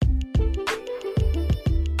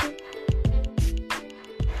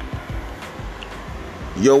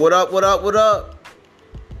Yo, what up, what up, what up?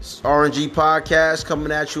 It's RNG Podcast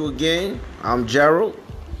coming at you again. I'm Gerald.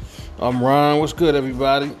 I'm Ron. What's good,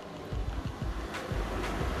 everybody?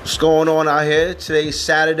 What's going on out here? Today's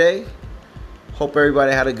Saturday. Hope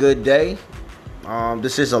everybody had a good day.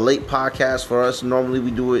 This is a late podcast for us. Normally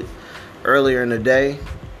we do it earlier in the day.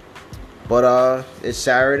 But it's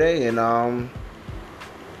Saturday and I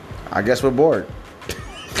guess we're bored.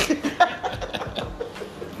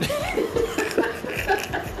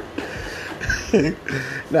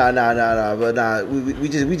 Nah. But nah, we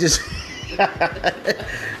just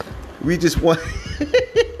we just want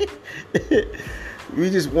we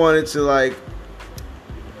just wanted to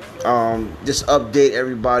just update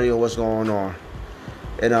everybody on what's going on.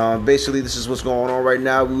 And basically this is what's going on right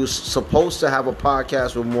now. We were supposed to have a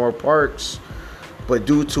podcast with more Parks, but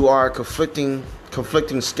due to our conflicting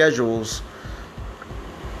schedules,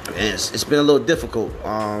 it's been a little difficult.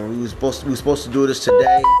 We were supposed to do this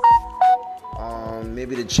today.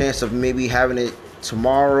 Maybe the chance of maybe having it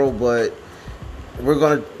tomorrow, but we're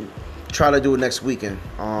gonna try to do it next weekend.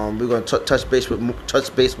 We're gonna touch base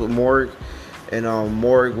with Morg, and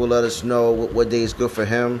Morg will let us know what day is good for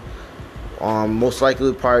him. Most likely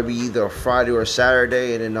it'll probably be either a Friday or a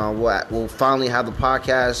Saturday, and then we'll finally have the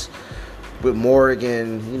podcast with Morg.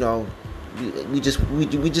 And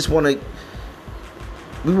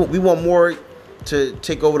we want Morg to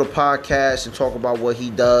take over the podcast and talk about what he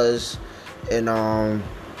does. And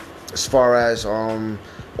as far as the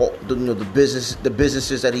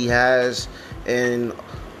businesses that he has, and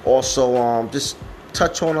also just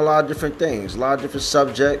touch on a lot of different things, a lot of different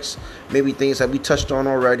subjects, maybe things that we touched on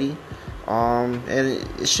already. And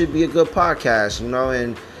it should be a good podcast, and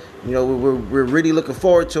we're really looking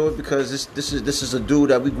forward to it because this is a dude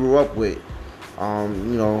that we grew up with.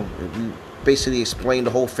 We basically explained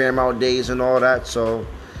the whole Fairmount days and all that, so.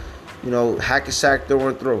 Hack and sack through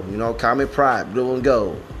and through. Comet pride, blue and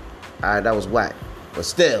gold. Alright, that was whack. But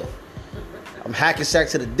still, I'm hack and sack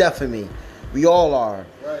to the death of me. We all are.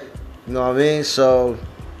 Right. You know what I mean? So,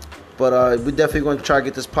 but we're definitely going to try to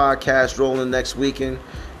get this podcast rolling next weekend.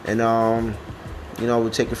 And, we'll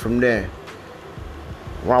take it from there.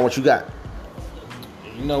 Ron, what you got?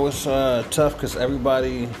 It's tough because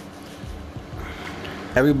everybody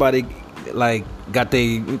got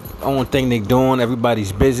their own thing they doing.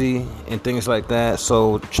 Everybody's busy and things like that.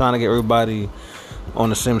 So trying to get everybody on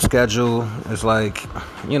the same schedule is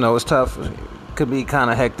it's tough. It could be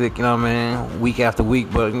kind of hectic, week after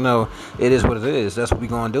week. But, it is what it is. That's what we're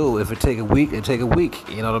going to do. If it take a week, it take a week.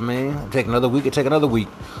 You know what I mean? It take another week, it take another week.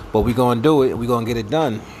 But we're going to do it. We're going to get it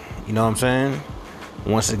done. You know what I'm saying?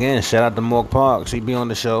 Once again, shout out to Morg Parks. He be on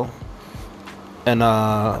the show. And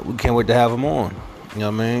we can't wait to have him on. You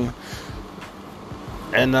know what I mean?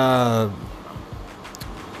 And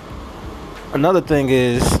another thing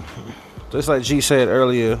is, just like G said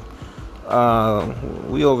earlier,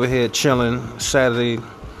 we over here chilling Saturday.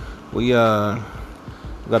 We got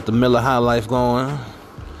the Miller High Life going,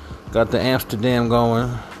 got the Amsterdam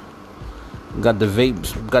going, got the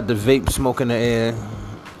vape smoke in the air.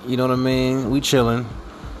 You know what I mean? We chilling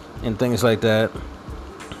and things like that.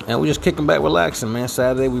 And we just kicking back, relaxing, man.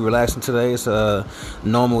 Saturday, we relaxing today. It's a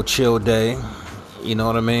normal chill day. You know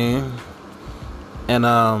what I mean? And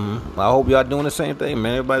I hope y'all doing the same thing,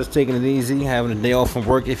 man. Everybody's taking it easy, having a day off from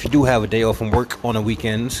work. If you do have a day off from work on the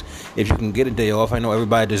weekends, if you can get a day off, I know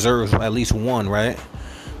everybody deserves at least one, right?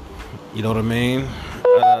 You know what I mean?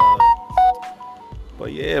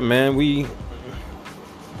 But yeah, man, we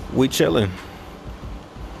chilling.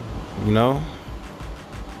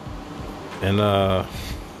 And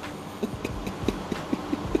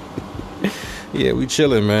yeah, we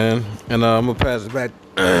chilling, man. And I'm gonna pass it back.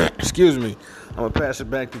 Excuse me. I'm gonna pass it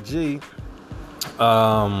back to G.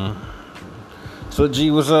 So G,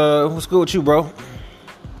 what's good with you, bro?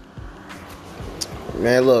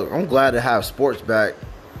 Man, look, I'm glad to have sports back.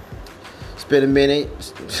 It's been a minute.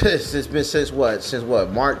 Since what?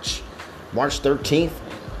 March 13th.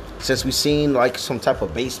 Since we seen some type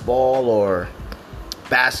of baseball or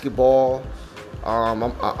basketball.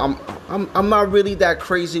 I'm not really that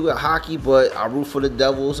crazy with hockey, but I root for the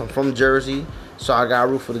Devils. I'm from Jersey, so I got to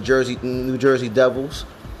root for the New Jersey Devils.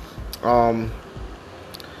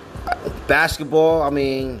 Basketball, I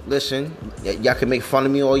mean, listen, y'all can make fun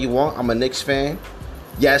of me all you want. I'm a Knicks fan.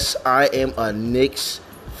 Yes, I am a Knicks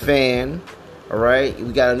fan. All right,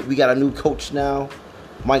 we got a new coach now,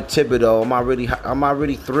 Mike Thibodeau. I'm not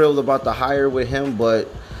really thrilled about the hire with him, but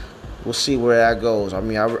we'll see where that goes. I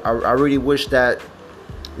mean, I really wish that,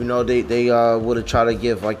 they would have tried to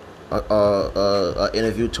give a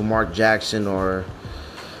interview to Mark Jackson or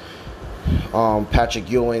Patrick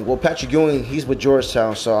Ewing. Well, Patrick Ewing, he's with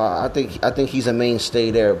Georgetown, so I think he's a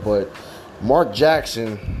mainstay there. But Mark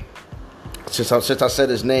Jackson, since I said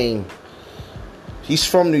his name, he's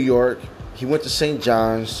from New York. He went to St.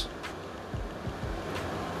 John's.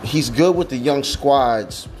 He's good with the young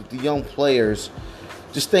squads, with the young players.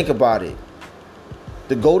 Just think about it.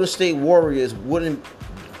 The Golden State Warriors wouldn't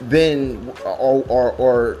been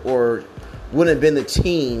or wouldn't have been the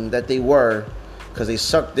team that they were, because they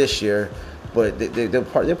sucked this year. But they'll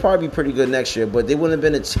probably be pretty good next year. But they wouldn't have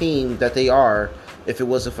been a team that they are if it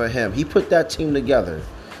wasn't for him. He put that team together.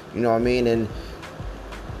 You know what I mean? And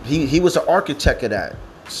he was the architect of that.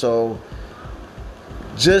 So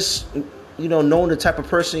just, knowing the type of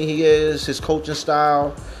person he is, his coaching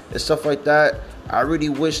style and stuff like that, I really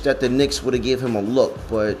wish that the Knicks would have gave him a look.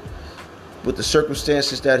 But with the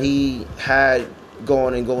circumstances that he had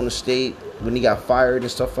going in Golden State when he got fired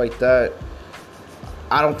and stuff like that,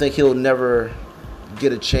 I don't think he'll never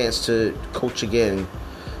get a chance to coach again.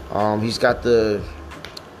 He's got the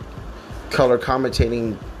color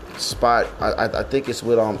commentating spot. I think it's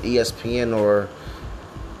with ESPN or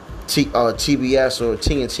TBS or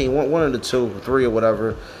TNT, one of the two, three or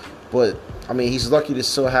whatever. But I mean, he's lucky to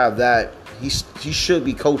still have that. He should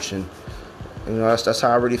be coaching. That's how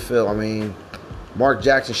I really feel. I mean, Mark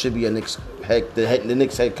Jackson should be the Knicks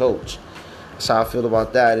head coach. That's how I feel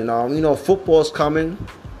about that. And football's coming.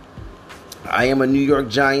 I am a New York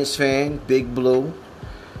Giants fan, Big Blue.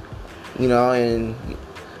 And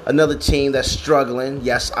another team that's struggling.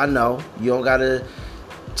 Yes, I know. You don't gotta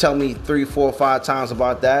tell me 3, 4, 5 times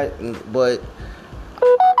about that. But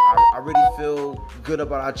I really feel good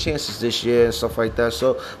about our chances this year and stuff like that.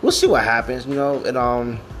 So we'll see what happens.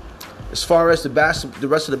 And as far as the rest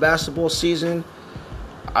of the basketball season,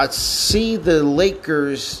 I see the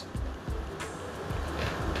Lakers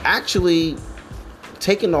actually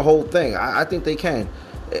taking the whole thing. I think they can.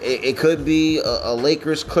 It could be a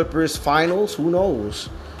Lakers-Clippers finals. Who knows?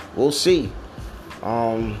 We'll see.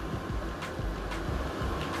 But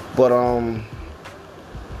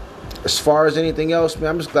as far as anything else, man,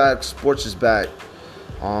 I'm just glad sports is back.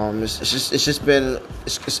 It's just been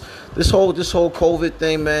this whole COVID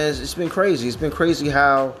thing, man. It's been crazy. It's been crazy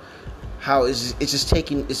how it's just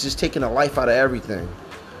taking a life out of everything.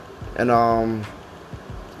 And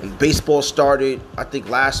baseball started, I think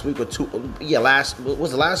last week or two. Yeah,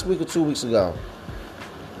 was it last week or 2 weeks ago?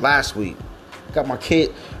 Last week. Got my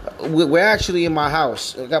kid. We're actually in my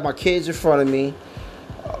house. I got my kids in front of me.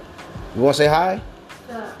 You want to say hi?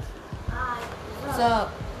 Hi. What's up?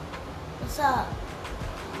 What's up?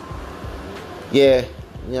 Yeah,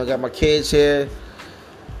 got my kids here.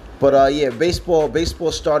 But yeah,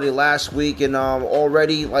 baseball started last week, and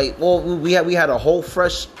already we had a whole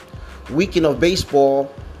fresh weekend of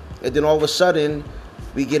baseball, and then all of a sudden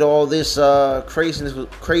we get all this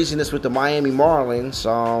craziness with the Miami Marlins.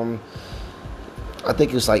 I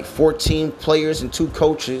think it was like 14 players and 2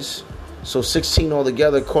 coaches, so 16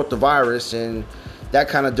 altogether caught the virus, and that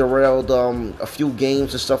kind of derailed a few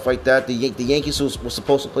games and stuff like that. The Yankees were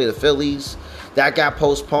supposed to play the Phillies. That got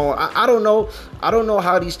postponed. I don't know. I don't know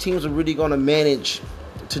how these teams are really going to manage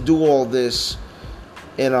to do all this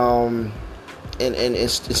and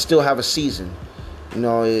still have a season.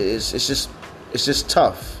 It's just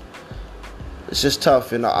tough. It's just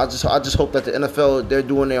tough, and I just hope that the NFL, they're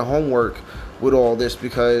doing their homework with all this,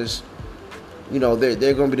 because they're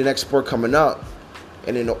going to be the next sport coming up,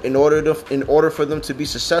 and in order for them to be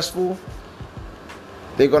successful,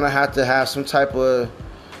 they're going to have some type of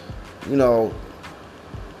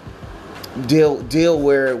deal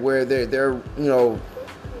where they're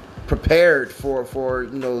prepared for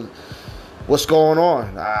what's going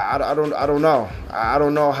on. I don't know. I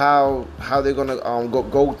don't know how they're gonna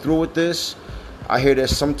go through with this. I hear that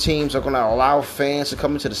some teams are gonna allow fans to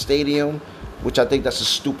come into the stadium, which I think that's a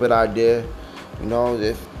stupid idea.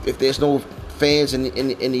 If there's no fans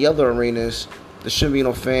in the other arenas, there shouldn't be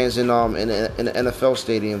no fans in the NFL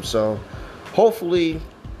stadium. So hopefully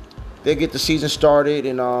they get the season started,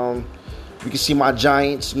 and we can see my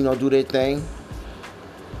Giants, do their thing,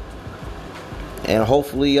 and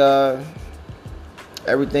hopefully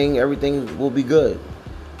everything will be good.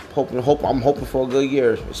 I'm hoping for a good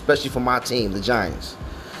year, especially for my team, the Giants.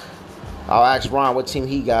 I'll ask Ron what team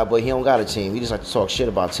he got, but he don't got a team. He just like to talk shit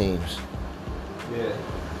about teams. Yeah.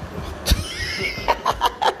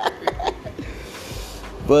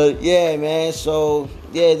 But yeah, man. So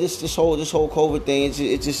yeah, this whole COVID thing,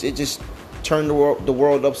 it just turned the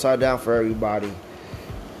world upside down for everybody.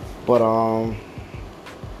 But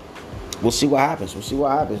we'll see what happens.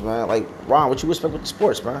 Man. Like, Ron, what you expect with the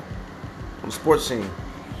sports, man? On the sports scene.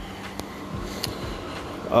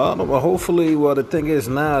 Well, hopefully, the thing is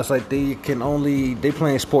now, it's like they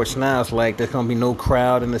playing sports now. It's like there's gonna be no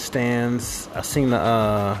crowd in the stands. I seen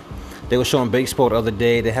they were showing baseball the other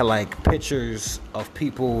day. They had like pictures of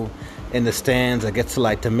people in the stands. I guess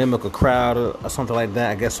to mimic a crowd or something like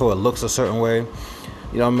that. I guess so it looks a certain way.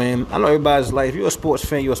 You know what I mean? I know everybody's like, if you're a sports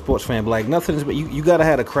fan, you're a sports fan. But like nothing's, but you gotta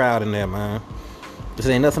have a crowd in there, man. This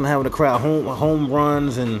ain't nothing having a crowd. Home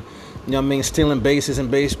runs and. You know what I mean? Stealing bases in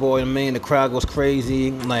baseball, you know what I mean? The crowd goes crazy.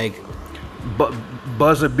 Like,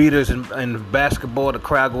 buzzer beaters in basketball, the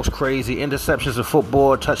crowd goes crazy. Interceptions in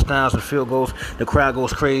football, touchdowns and field goals, the crowd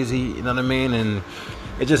goes crazy. You know what I mean? And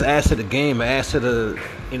it just adds to the game. It adds to the,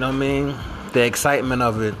 you know what I mean? The excitement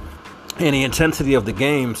of it and the intensity of the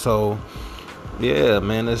game. So, yeah,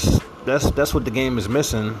 man, that's what the game is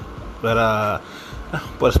missing. But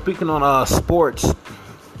speaking on sports,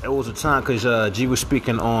 it was a time because G was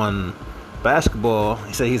speaking on basketball.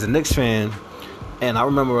 He said he's a Knicks fan, and I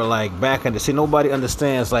remember like back in the nobody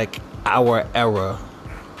understands like our era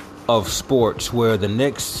of sports where the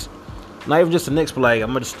Knicks, not even just the Knicks, but like I'm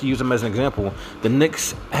gonna just use them as an example. The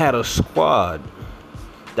Knicks had a squad.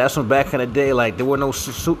 That's when back in the day, like there were no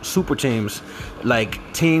super teams.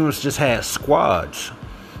 Like teams just had squads.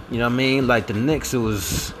 You know what I mean? Like the Knicks, it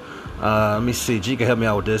was. Let me see. G can help me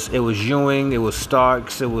out with this. It was Ewing. It was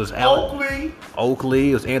Starks. It was Oakley.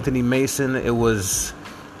 It was Anthony Mason. It was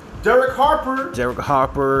Derek Harper.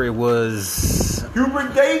 It was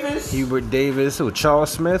Hubert Davis. It was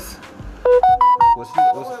Charles Smith.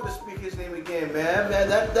 Don't ever speak his name again, man.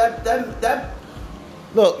 That.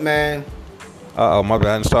 Look, man. My bad. I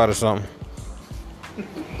done started something.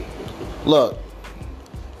 Look.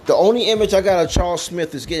 The only image I got of Charles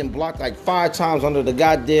Smith is getting blocked like 5 times under the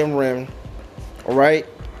goddamn rim. All right?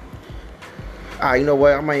 You know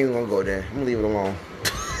what? I'm not even going to go there. I'm going to leave it alone.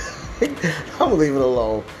 I'm going to leave it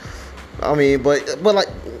alone. I mean, but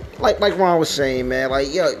like Ron was saying, man, like,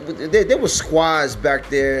 yeah, there was squads back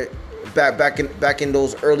there, back in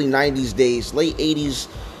those early 90s days, late 80s,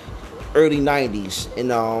 early 90s.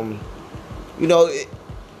 And, you know,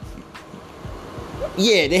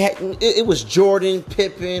 yeah, they had. It was Jordan,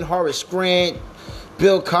 Pippen, Horace Grant,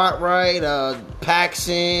 Bill Cartwright,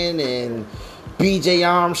 Paxson, and B.J.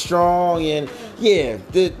 Armstrong, and yeah,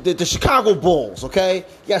 the Chicago Bulls. Okay,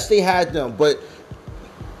 yes, they had them, but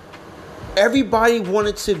everybody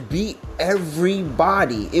wanted to beat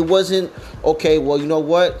everybody. It wasn't okay. Well, you know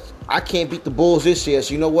what? I can't beat the Bulls this year,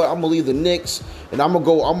 so you know what? I'm gonna leave the Knicks and I'm gonna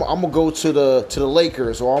go to the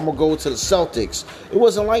Lakers, or I'm gonna go to the Celtics. It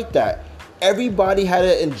wasn't like that. Everybody had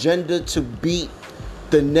an agenda to beat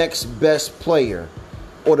the next best player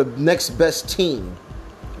or the next best team.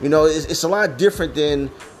 You know, it's a lot different than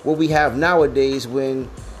what we have nowadays when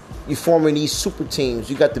you're forming these super teams.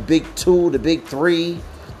 You got the big 2, the big 3,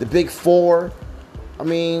 the big 4. I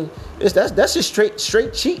mean, that's just straight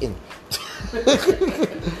cheating.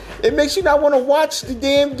 It makes you not want to watch the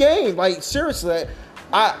damn game. Like, seriously,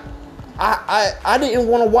 I didn't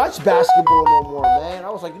want to watch basketball no more, man. I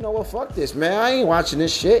was like, you know what, fuck this, man. I ain't watching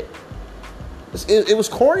this shit. It was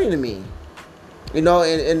corny to me. You know,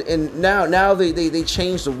 and now they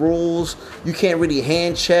changed the rules. You can't really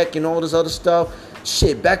hand check and all this other stuff.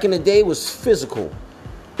 Shit, back in the day it was physical.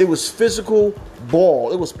 It was physical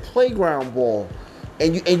ball. It was playground ball.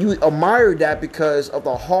 And you admired that because of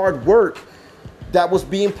the hard work that was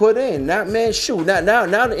being put in. Now, man, shoot. Now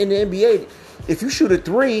in the NBA, if you shoot a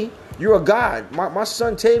 3, you're a god. My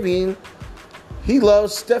son Tavian, he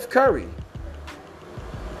loves Steph Curry.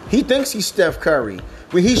 He thinks he's Steph Curry.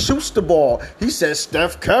 When he shoots the ball, he says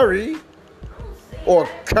Steph Curry. Or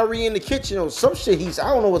Curry in the kitchen or some shit.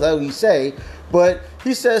 I don't know what the hell he say, but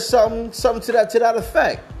he says something to that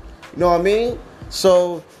effect. You know what I mean?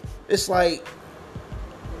 So it's like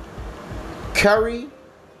Curry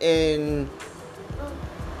and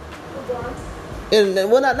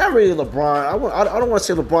well, not really LeBron. I don't want to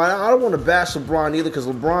say LeBron. I don't want to bash LeBron either, because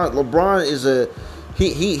LeBron is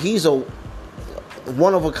he's a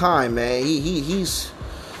one of a kind, man. He's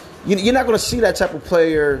you're not going to see that type of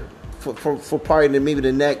player for probably maybe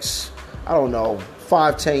the next, I don't know,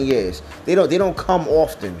 5-10 years. They don't come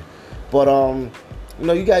often, but you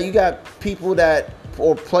know, you got people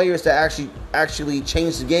or players that actually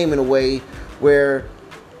change the game in a way where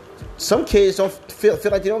some kids don't feel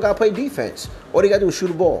like they don't gotta play defense. All they gotta do is shoot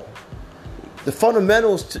the ball. The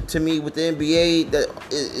fundamentals to me with the NBA,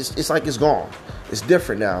 it's like it's gone. It's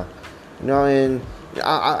different now, you know. And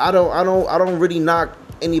I don't really knock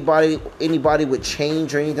anybody with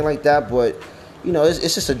change or anything like that. But you know, it's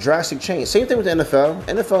just a drastic change. Same thing with the NFL.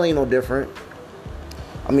 NFL ain't no different.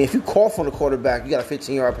 I mean, if you cough on the quarterback, you got a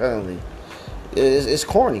 15-yard penalty. It's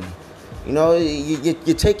corny. You know,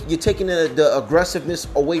 you're taking the aggressiveness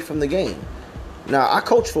away from the game. Now, I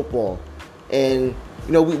coach football, and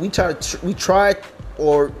you know, we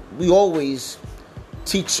always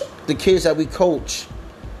teach the kids that we coach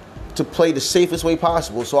to play the safest way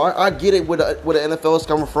possible. So I get it where the NFL is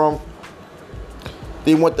coming from.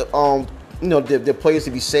 They want their players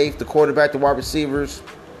to be safe, the quarterback, the wide receivers,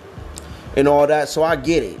 and all that. So I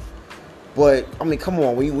get it. But I mean, come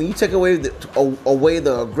on, when you take away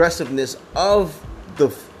the aggressiveness of the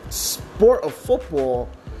sport of football,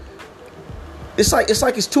 it's like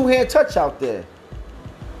it's two-hand touch out there.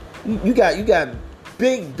 You got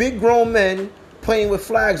big grown men playing with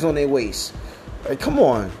flags on their waist. Like, come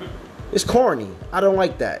on, it's corny. I don't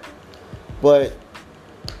like that. But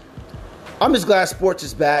I'm just glad sports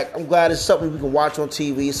is back. I'm glad it's something we can watch on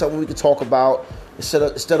TV. It's something we can talk about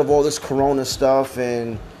instead of all this Corona stuff.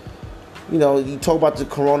 And you know, you talk about the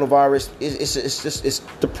coronavirus. It's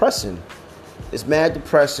depressing. It's mad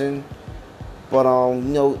depressing. But you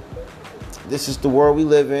know, this is the world we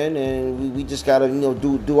live in, and we just gotta, you know,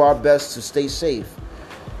 do our best to stay safe.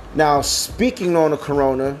 Now, speaking on the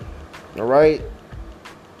corona, all right,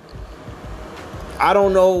 I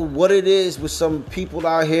don't know what it is with some people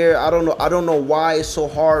out here. I don't know why it's so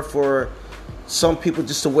hard for some people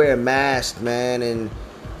just to wear a mask, man, and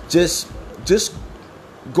just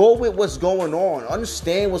go with what's going on.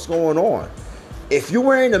 Understand what's going on. If you're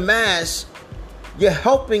wearing a mask, you're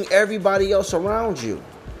helping everybody else around you.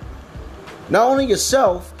 Not only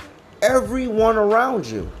yourself, everyone around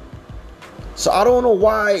you. So I don't know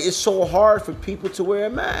why it's so hard for people to wear a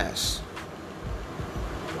mask.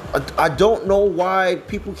 I don't know why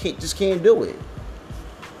people can't do it.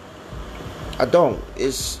 I don't.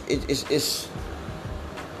 It's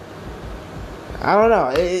I don't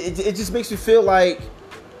know. It just makes me feel like,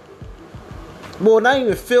 well, not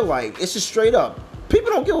even feel like, it's just straight up.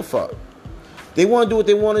 People don't give a fuck. They want to do what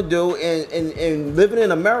they want to do, and living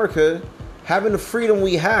in America, having the freedom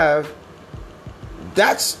we have,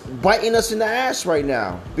 that's biting us in the ass right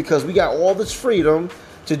now, because we got all this freedom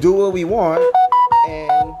to do what we want,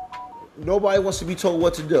 and nobody wants to be told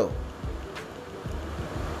what to do.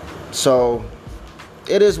 So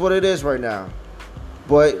it is what it is right now.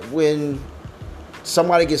 But when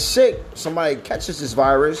somebody gets sick, somebody catches this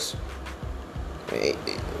virus,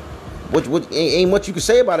 ain't much you can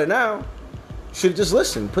say about it now. You should just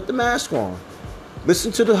listen. Put the mask on.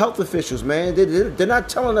 Listen to the health officials, man. They're not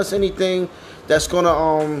telling us anything that's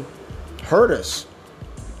gonna hurt us.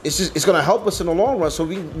 It's gonna help us in the long run, so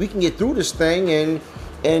we can get through this thing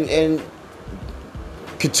and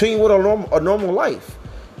continue with a normal life.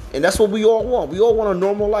 And that's what we all want. We all want a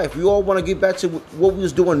normal life. We all want to get back to what we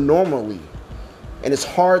was doing normally, and it's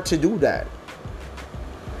hard to do that.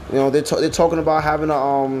 You know, they're talking about having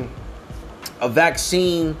a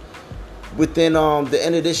vaccine within the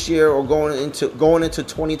end of this year or going into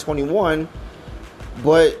 2021.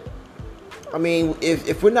 But I mean,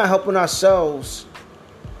 if we're not helping ourselves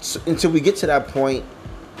until we get to that point,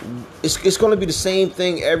 it's going to be the same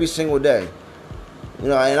thing every single day. You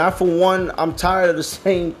know, and I, for one, I'm tired of the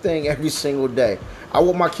same thing every single day. I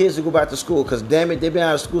want my kids to go back to school because, damn it, they've been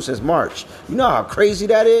out of school since March. You know how crazy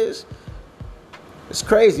that is? It's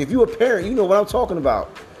crazy. If you're a parent, you know what I'm talking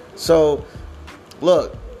about. So,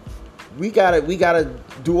 look, we gotta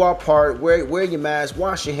do our part. Wear your mask.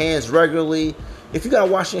 Wash your hands regularly. If you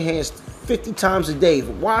gotta wash your hands 50 times a day,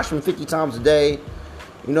 wash them 50 times a day.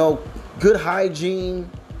 You know, good hygiene.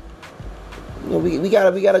 You know, we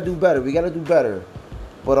gotta do better. We gotta do better.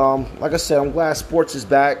 But like I said, I'm glad sports is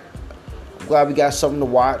back. I'm glad we got something to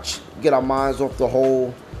watch. Get our minds off the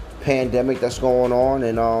whole pandemic that's going on.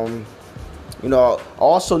 And you know, I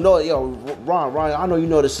also know, Ron, I know you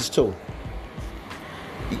notice this too.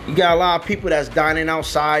 You got a lot of people that's dining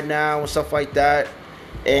outside now and stuff like that.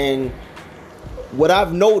 And what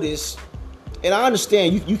I've noticed, and I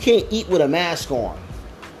understand you can't eat with a mask on.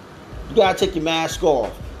 You gotta take your mask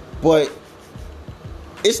off. But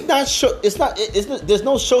there's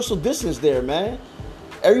no social distance there, man.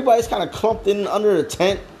 Everybody's kind of clumped in under the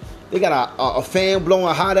tent. They got a fan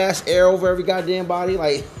blowing hot ass air over every goddamn body.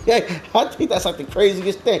 Like, I think that's like the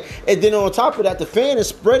craziest thing. And then on top of that, the fan is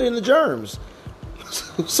spreading the germs.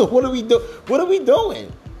 So what are we do? What are we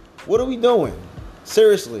doing? What are we doing?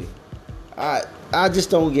 Seriously, I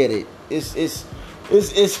just don't get it. It's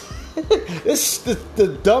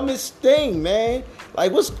the dumbest thing, man.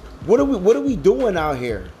 Like, what are we doing out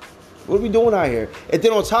here? What are we doing out here? And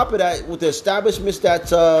then on top of that, with the establishments that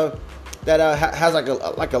has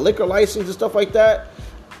like a liquor license and stuff like that,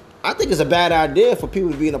 I think it's a bad idea for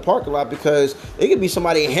people to be in a parking lot, because it could be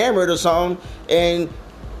somebody hammered or something, and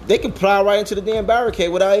they can plow right into the damn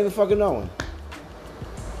barricade without even fucking knowing.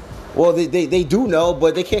 Well, they do know,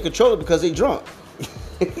 but they can't control it because they drunk.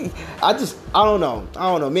 I don't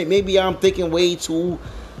know. Maybe I'm thinking way too,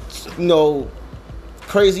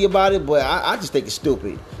 crazy about it, but I just think it's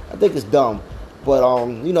stupid. I think it's dumb. But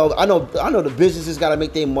I know the businesses got to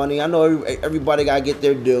make their money. I know everybody got to get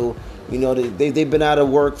their due. They've been out of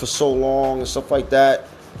work for so long and stuff like that.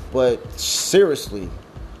 But seriously,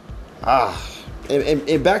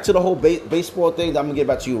 and back to the whole baseball thing. I'm gonna get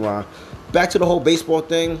back to you, Ron. Back to the whole baseball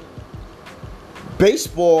thing.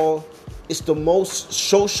 Baseball is the most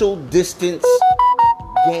social distance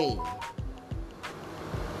game.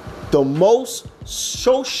 The most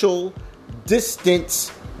social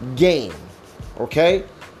distance game. Okay?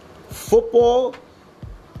 Football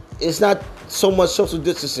is not so much social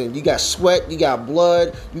distancing. You got sweat, you got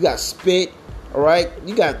blood, you got spit, all right?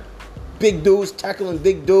 You got big dudes tackling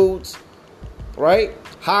big dudes, right?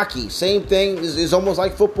 Hockey, same thing. It's almost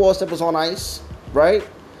like football except it's on ice, right?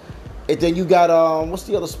 And then you got, what's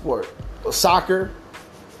the other sport? Soccer,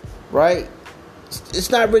 right? It's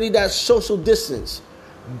not really that social distance.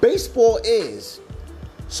 Baseball is.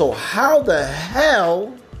 So how the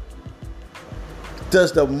hell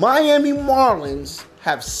does the Miami Marlins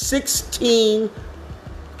have 14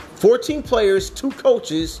 players, 2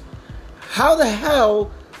 coaches? How the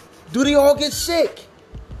hell do they all get sick?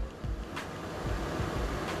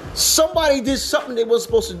 Somebody did something they weren't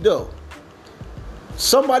supposed to do.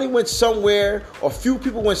 Somebody went somewhere, or a few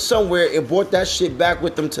people went somewhere and brought that shit back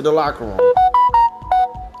with them to the locker room.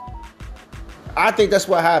 I think that's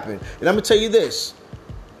what happened. And I'm going to tell you this.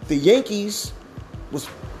 The Yankees was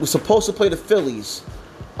supposed to play the Phillies.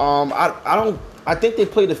 I think they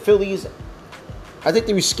played the Phillies. I think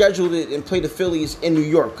they rescheduled it and played the Phillies in New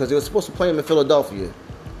York because they were supposed to play them in Philadelphia.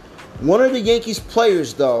 One of the Yankees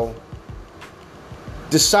players, though,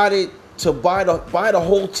 decided to buy the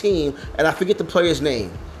whole team, and I forget the player's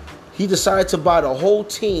name. He decided to buy the whole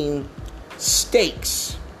team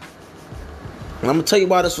steaks. And I'm gonna tell you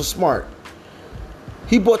why this was smart.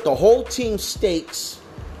 He bought the whole team steaks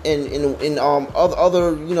and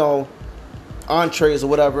other entrees or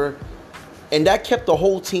whatever, and that kept the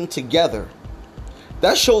whole team together.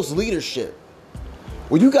 That shows leadership.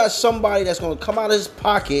 When you got somebody that's gonna come out of his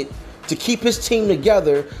pocket to keep his team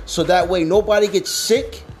together so that way nobody gets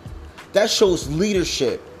sick, that shows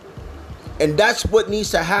leadership. And that's what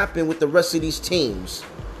needs to happen with the rest of these teams.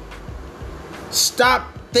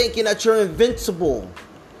 Stop thinking that you're invincible.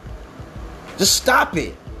 Just stop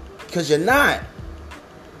it, because you're not.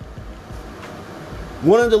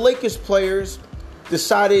 One of the Lakers players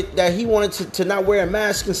decided that he wanted to not wear a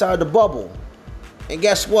mask inside the bubble. And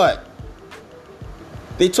guess what?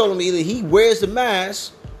 They told him either he wears the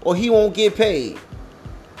mask or he won't get paid.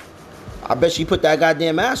 I bet you put that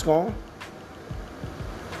goddamn mask on.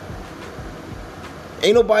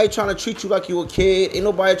 Ain't nobody trying to treat you like you a kid. Ain't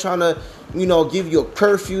nobody trying to, give you a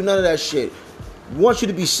curfew. None of that shit. We want you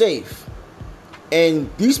to be safe. And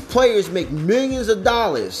these players make millions of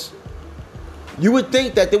dollars. You would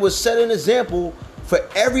think that they would set an example for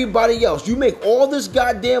everybody else. You make all this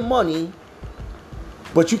goddamn money,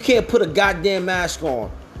 but you can't put a goddamn mask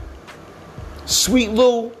on. Sweet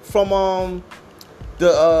Lou from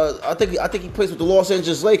I think he plays with the Los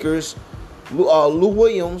Angeles Lakers. Lou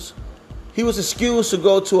Williams. He was excused to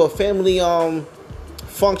go to a family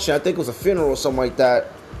function. I think it was a funeral or something like that.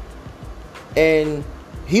 And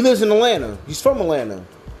he lives in Atlanta. He's from Atlanta.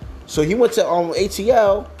 So he went to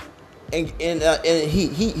ATL and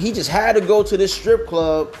he just had to go to this strip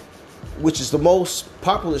club, which is the most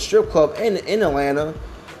popular strip club in Atlanta.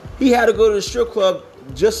 He had to go to the strip club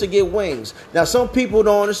just to get wings. Now some people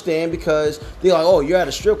don't understand because they're like, oh, you're at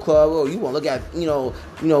a strip club, oh, you want to look at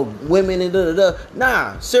women and da.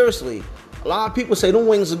 Nah, seriously. A lot of people say them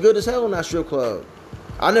wings are good as hell in that strip club.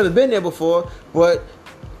 I've never been there before, but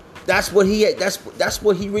that's what he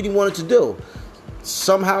really wanted to do.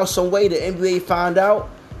 Somehow, some way, the NBA found out,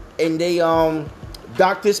 and they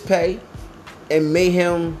docked his pay and made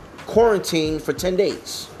him quarantine for 10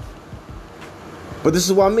 days. But this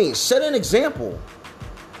is what I mean. Set an example.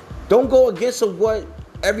 Don't go against what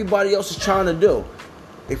everybody else is trying to do.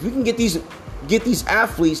 If we can get these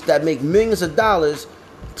athletes that make millions of dollars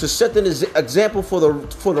to set an example for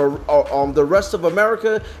the rest of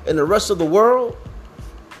America and the rest of the world,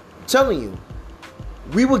 I'm telling you,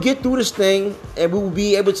 we will get through this thing and we will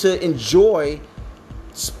be able to enjoy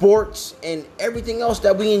sports and everything else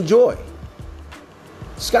that we enjoy.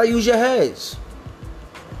 Just gotta use your heads.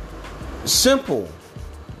 Simple.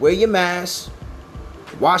 Wear your mask,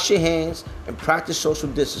 wash your hands, and practice social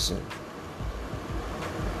distancing.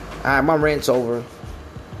 Alright, my rant's over.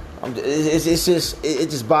 It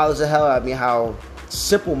just bothers the hell out of me how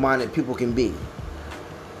simple-minded people can be.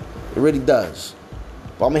 It really does.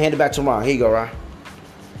 But I'm gonna hand it back to Ron. Here you go, Ron.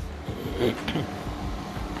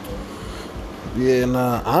 Yeah, and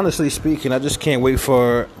honestly speaking, I just can't wait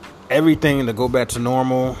for everything to go back to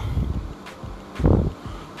normal.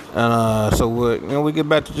 So we get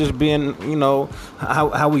back to just being,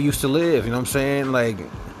 how we used to live. You know what I'm saying? Like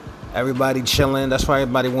everybody chilling. That's why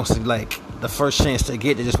everybody wants to, like, the first chance they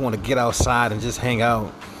get, they just want to get outside and just hang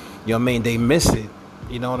out. You know what I mean? They miss it.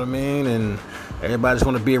 You know what I mean? And everybody just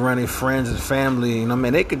want to be around their friends and family. You know what I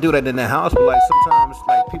mean? They could do that in their house, but like sometimes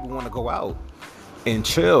like people want to go out and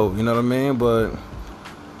chill. You know what I mean? But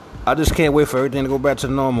I just can't wait for everything to go back to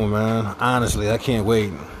normal, man. Honestly, I can't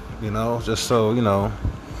wait. Just so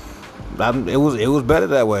it was better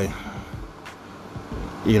that way.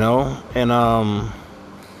 And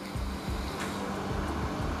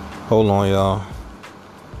hold on, y'all.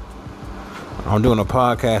 I'm doing a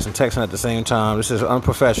podcast and texting at the same time. This is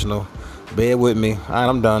unprofessional. Bear with me. All right,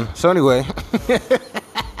 I'm done. So anyway.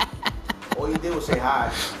 All you did was say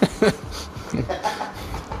hi.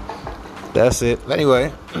 That's it.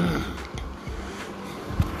 Anyway.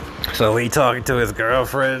 So he talking to his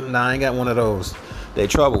girlfriend. Nah, I ain't got one of those. They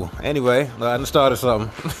trouble. Anyway, I done started something.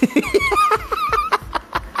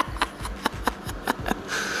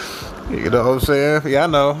 You know what I'm saying? Yeah, I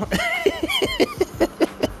know.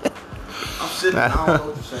 I don't know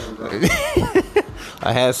what you're saying, bro.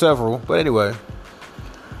 I had several, but anyway,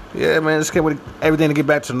 yeah, man, just can't wait everything to get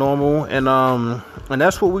back to normal, and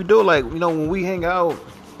that's what we do. Like, when we hang out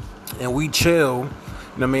and we chill,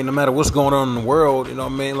 no matter what's going on in the world,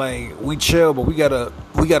 like we chill, but we got a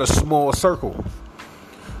small circle,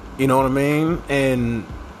 you know what I mean, and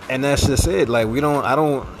that's just it. Like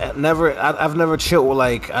I've never chilled with,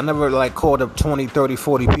 like, I never like called up 20, 30,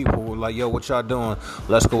 40 people like, yo, what y'all doing?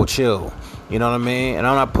 Let's go chill. You know what I mean? And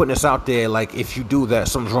I'm not putting this out there like if you do that,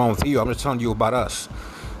 something's wrong with you. I'm just telling you about us.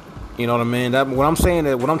 You know what I mean? What I'm saying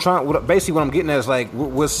is, basically what I'm getting at is like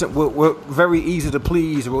we're very easy to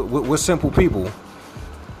please. We're simple people.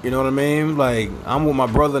 You know what I mean? Like, I'm with my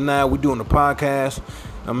brother now. We doing the podcast.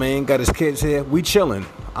 Got his kids here. We chilling.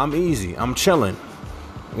 I'm easy. I'm chilling.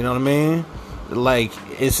 You know what I mean? Like,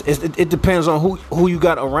 it depends on who you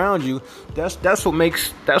got around you. That's what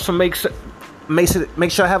makes the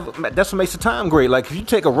time great. Like, if you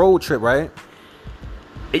take a road trip, right?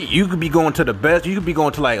 You could be going to the best. You could be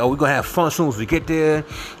going to, like, we're gonna have fun as soon as we get there.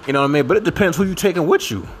 You know what I mean? But it depends who you taking with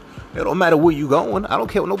you. It don't matter where you going. I don't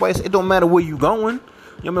care what nobody says. It don't matter where you going.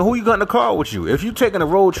 You know what I mean? Who you got in the car with you? If you taking a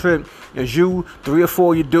road trip, it's you, 3 or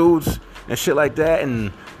 4 of your dudes and shit like that,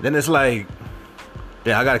 and then it's like,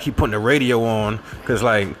 yeah, I gotta keep putting the radio on, cause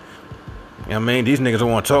like, you know what I mean, these niggas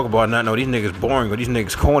don't want to talk about nothing. No, these niggas boring, or these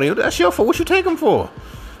niggas corny. That's your fault. What you take them for?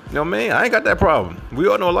 You know what I mean? I ain't got that problem. We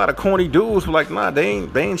all know a lot of corny dudes who like, nah, they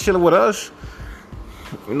ain't chilling with us.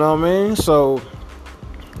 You know what I mean? So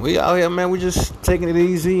we out here, man. We just taking it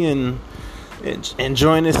easy and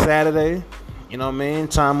enjoying this Saturday. You know what I mean?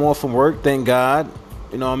 Time off from work, thank God.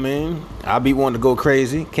 You know what I mean? I'll be wanting to go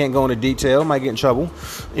crazy. Can't go into detail. Might get in trouble.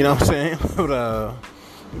 You know what I'm saying? But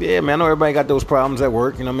yeah, man, I know everybody got those problems at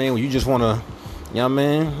work. You know what I mean? When you just want to, you know what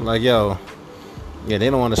I mean? Like, yo, yeah, they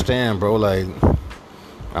don't understand, bro. Like,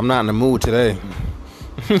 I'm not in the mood today.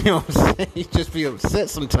 You know what I'm saying? You just be upset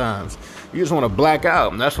sometimes. You just want to black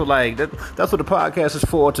out. And that's what, like, that's what the podcast is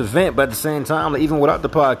for, to vent. But at the same time, like, even without the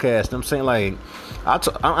podcast, you know what I'm saying? Like,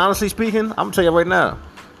 honestly speaking, I'm going to tell you right now,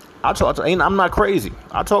 I'm not crazy.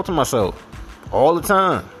 I talk to myself all the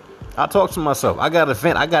time. I talk to myself. I got to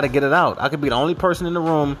vent. I got to get it out. I could be the only person in the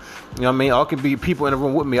room. You know what I mean? Or it could be people in the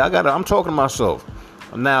room with me. I'm talking to myself.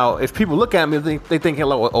 Now, if people look at me, they thinking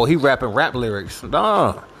like, oh, he rapping rap lyrics.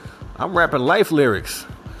 Nah, I'm rapping life lyrics.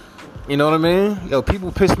 You know what I mean? Yo,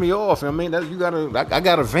 people piss me off. You know what I mean? I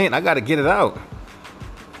gotta vent. I gotta get it out.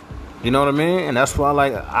 You know what I mean? And that's why,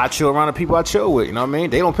 like, I chill around the people I chill with. You know what I mean?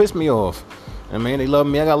 They don't piss me off. I mean, they love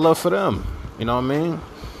me. I got love for them. You know what I mean?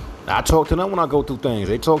 I talk to them when I go through things.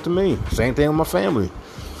 They talk to me. Same thing with my family.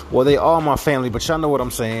 Well, they are my family, but y'all know what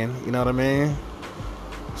I'm saying. You know what I mean?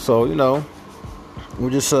 So, you know, we're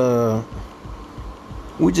just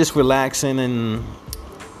relaxing and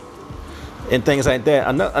things like that.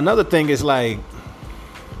 Another thing is, like,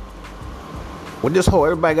 with this whole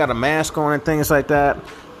everybody got a mask on and things like that.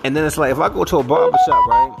 And then it's like, if I go to a barbershop,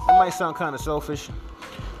 right? It might sound kind of selfish,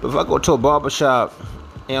 but if I go to a barbershop,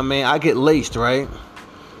 you know what I mean, I get laced, right?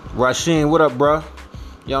 Rasheen, what up, bro?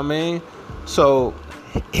 You know what I mean? So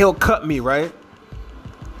he'll cut me, right?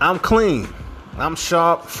 I'm clean. I'm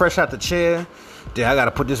sharp, fresh out the chair. I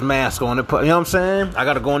gotta put this mask on. You know what I'm saying? I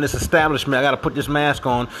gotta go in this establishment. I gotta put this mask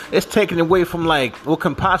on. It's taken away from like what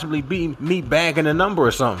can possibly be me bagging a number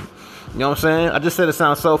or something. You know what I'm saying? I just said it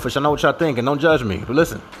sounds selfish. I know what y'all thinking. Don't judge me. But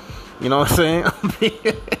listen, you know what I'm saying?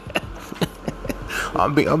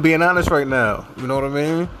 I'm being honest right now. You know what I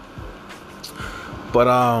mean? But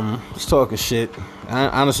just talking shit.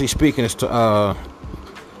 Honestly speaking, it's the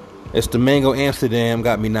Mango Amsterdam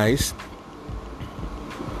got me nice.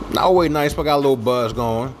 Not always nice, but I got a little buzz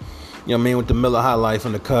going. You know what I mean? With the Miller High Life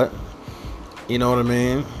in the cut. You know what I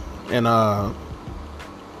mean? And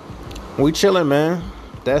we chilling, man.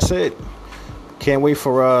 That's it. Can't wait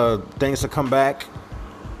for things to come back.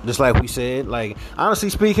 Just like we said. Like, honestly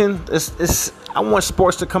speaking, it's I want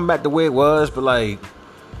sports to come back the way it was, but like,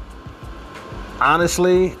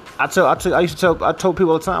 honestly, I told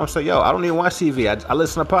people all the time, I say, yo, I don't even watch TV. I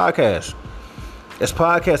listen to podcasts. There's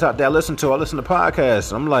podcasts out there I listen to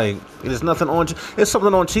podcasts. I'm like, there's nothing on. It's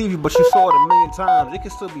something on TV, but you saw it a million times. It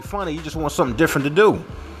can still be funny. You just want something different to do.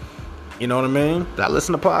 You know what I mean? I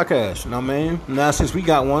listen to podcasts. You know what I mean? Now since we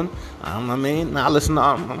got one, I mean, now I listen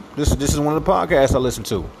to this is one of the podcasts I listen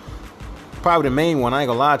to. Probably the main one. I ain't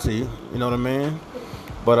gonna lie to you. You know what I mean?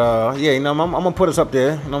 But yeah, you know, I'm gonna put us up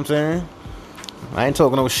there. You know what I'm saying? I ain't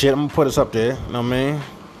talking no shit. I'm gonna put us up there. You know what I mean?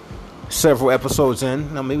 Several episodes in. You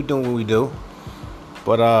know what I mean? We doing what we do.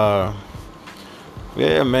 But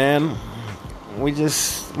yeah, man, we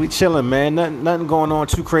chilling, man. Nothing going on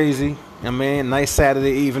too crazy. You know what I mean, nice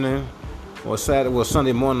Saturday evening, or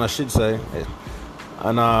Sunday morning, I should say.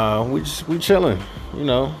 And we chilling, you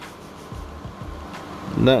know.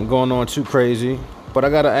 Nothing going on too crazy. But I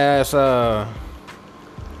gotta ask.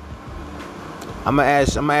 I'm gonna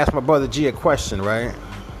ask my brother G a question, right?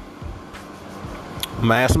 I'm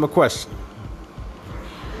gonna ask him a question.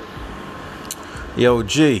 Yo,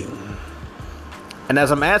 G. And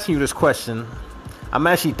as I'm asking you this question, I'm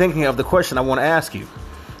actually thinking of the question I want to ask you.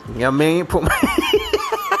 You know what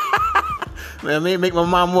I mean? Make my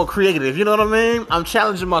mind more creative. You know what I mean? I'm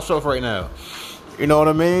challenging myself right now. You know what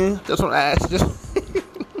I mean? Just want to ask.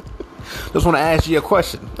 Just want to ask you a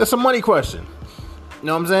question. That's a money question. You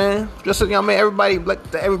know what I'm saying? Just so, you know what I mean?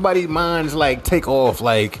 Everybody's minds like take off,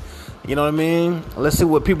 like. You know what I mean? Let's see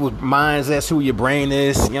what people's minds at, see who your brain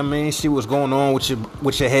is. You know what I mean? See what's going on with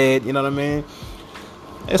your head. You know what I mean?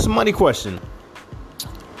 It's a money question.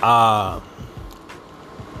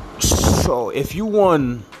 So if you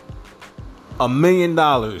won $1 million,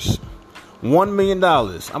 $1 million,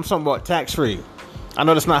 I'm talking about tax free. I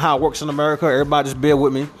know that's not how it works in America. Everybody just bear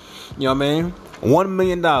with me. You know what I mean? $1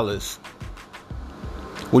 million.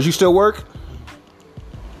 Would you still work?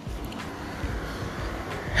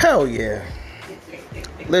 Hell yeah.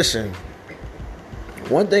 Listen,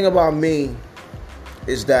 one thing about me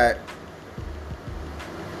is that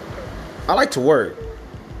I like to work.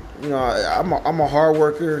 You know, I'm a hard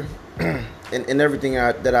worker in everything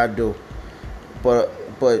that I do. But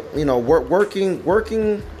you know, working.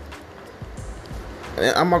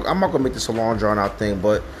 I'm not gonna make this a long drawn out thing,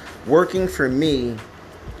 but working for me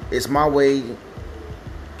is my way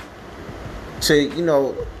to, you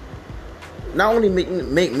know, not only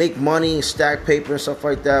make money and stack paper and stuff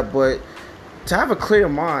like that, but to have a clear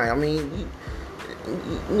mind. I mean,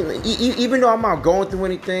 even though I'm not going through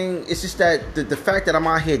anything, it's just that the fact that I'm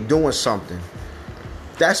out here doing something,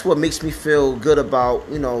 that's what makes me feel good about,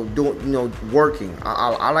 you know, working.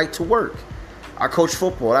 I like to work. I coach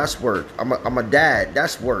football. That's work. I'm a dad.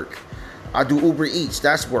 That's work. I do Uber Eats.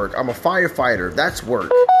 That's work. I'm a firefighter. That's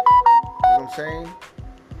work. You know what I'm saying?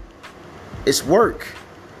 It's work.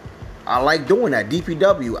 I like doing that.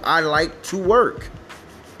 DPW. I like to work.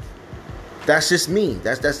 That's just me.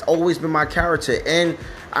 That's always been my character, and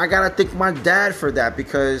I gotta thank my dad for that,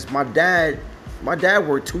 because my dad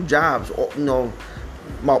worked 2 jobs. You know,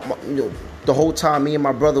 the whole time me and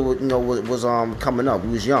my brother was coming up. We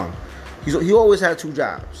was young. He always had 2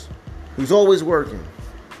 jobs. He was always working.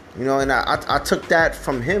 You know, and I took that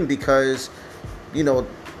from him because, you know,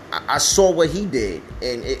 I saw what he did,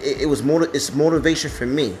 and it's motivation for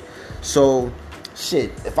me. So,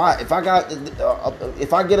 shit, if I get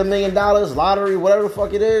 $1 million, lottery, whatever the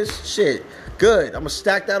fuck it is, shit, good. I'm gonna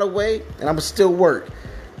stack that away, and I'm gonna still work,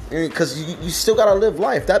 because you still gotta live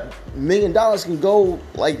life. That $1 million can go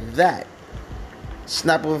like that,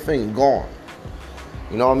 snap of a finger, gone.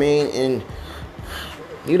 You know what I mean? And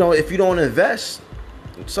you know, if you don't invest,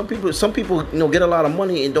 some people, you know, get a lot of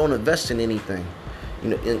money and don't invest in anything. You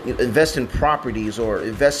know, invest in properties, or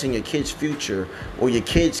invest in your kid's future, or your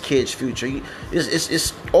kid's future.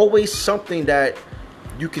 It's always something that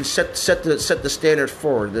you can set the standard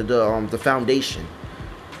for, the foundation.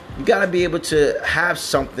 You gotta be able to have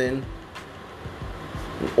something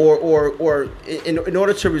or in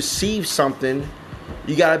order to receive something,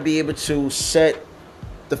 you got to be able to set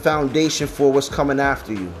the foundation for what's coming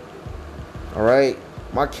after you. All right,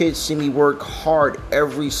 my kids see me work hard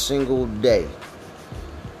every single day,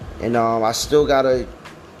 and I still gotta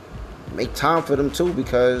make time for them too,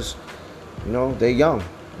 because they're young.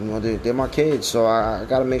 They're my kids, so I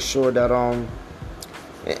gotta make sure that and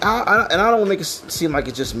I don't want to make it seem like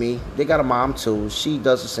it's just me. They got a mom too. She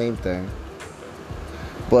does the same thing.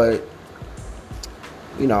 But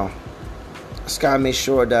just gotta make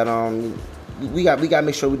sure that we gotta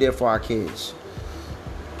make sure we're there for our kids.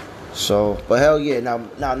 So, but hell yeah.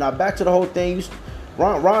 Now back to the whole thing.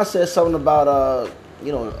 Ron said something about a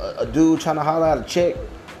dude trying to holler at a chick.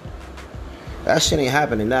 That shit ain't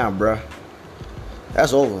happening now, bruh.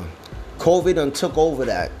 That's over. COVID done took over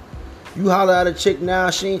that. You holler at a chick now,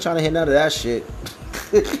 she ain't trying to hit none of that shit.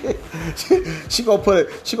 she gonna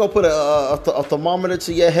put a thermometer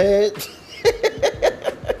to your head.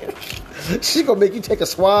 She gonna make you take a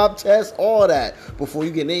swab test, all that, before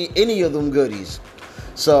you get any of them goodies.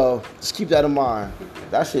 So just keep that in mind.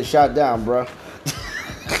 That shit shot down, bro.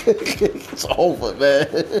 It's over, man.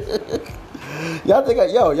 Y'all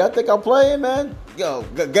think I'm playing, man? Yo,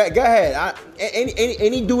 go ahead.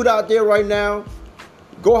 Any dude out there right now,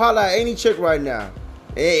 go holler at any chick right now.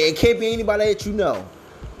 It can't be anybody that you know.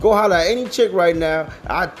 Go holler at any chick right now.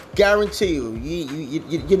 I guarantee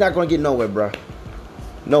you're not gonna get nowhere, bro.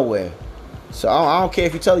 Nowhere. So I don't care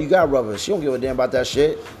if you tell her you got rubber. She don't give a damn about that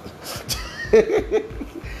shit.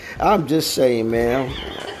 I'm just saying, man.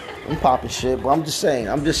 I'm popping shit, but I'm just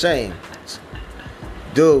saying.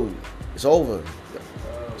 Dude, it's over.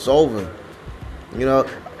 It's over.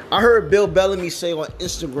 I heard Bill Bellamy say on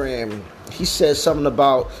Instagram, he said something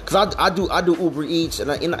about, because I do Uber Eats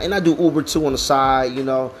and I do Uber too on the side,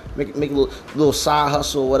 make a little side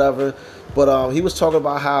hustle or whatever. But he was talking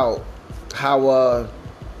about how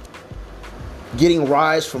getting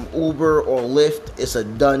rides from Uber or Lyft is a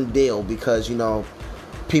done deal, because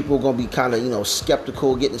people are gonna be kind of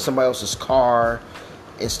skeptical getting somebody else's car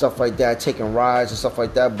and stuff like that, taking rides and stuff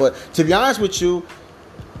like that. But to be honest with you,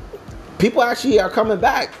 people actually are coming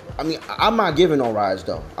back. I mean, I'm not giving no rides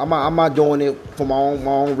though. I'm not doing it for my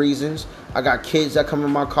own reasons. I got kids that come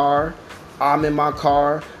in my car. I'm in my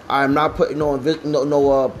car. I'm not putting no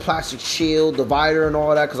plastic shield divider and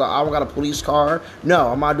all that, because I don't got a police car. No,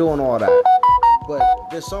 I'm not doing all that. But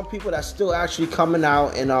there's some people that's still actually coming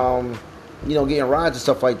out and getting rides and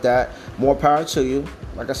stuff like that. More power to you.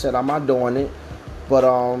 Like I said, I'm not doing it. But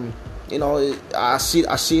I see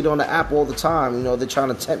it on the app all the time. They're trying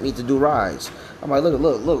to tempt me to do rides. I'm like,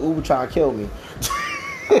 look, Uber trying to kill me.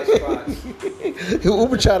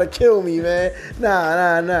 Uber trying to kill me, man.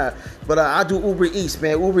 Nah. But I do Uber Eats,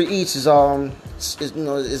 man. Uber Eats is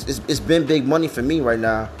it's been big money for me right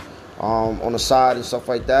now, on the side and stuff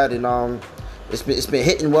like that. And it's been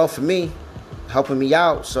hitting well for me, helping me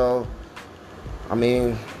out. So I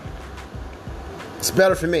mean, it's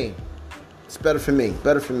better for me. Better for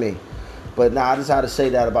me. But I just had to say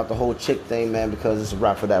that about the whole chick thing, man, because it's a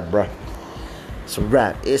wrap for that, bruh. It's a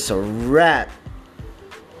wrap.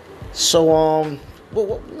 So,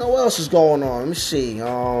 what else is going on? Let me see. We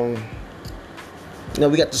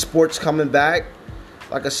got the sports coming back.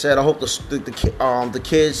 Like I said, I hope the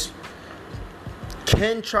kids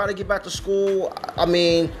can try to get back to school. I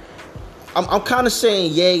mean, I'm kind of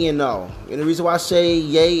saying yay and no. And the reason why I say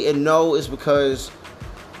yay and no is because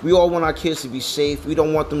we all want our kids to be safe. We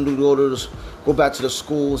don't want them to go back to the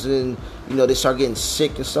schools and they start getting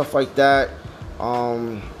sick and stuff like that.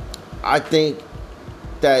 I think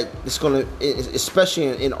that it's gonna,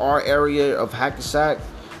 especially in our area of Hackensack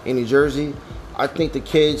in New Jersey, I think the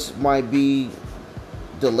kids might be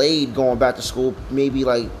delayed going back to school, maybe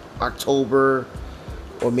like October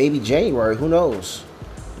or maybe January. Who knows?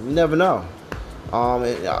 You never know.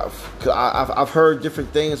 I've heard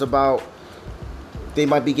different things about they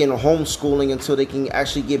might be getting homeschooling until they can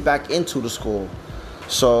actually get back into the school.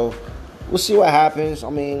 So we'll see what happens. I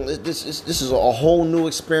mean, this is a whole new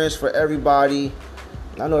experience for everybody.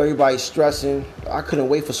 I know everybody's stressing. I couldn't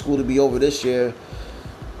wait for school to be over this year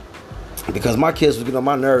because my kids were getting on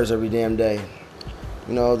my nerves every damn day.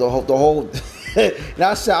 The whole.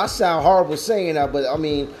 Now I sound horrible saying that, but I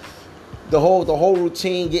mean, the whole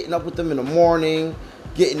routine, getting up with them in the morning,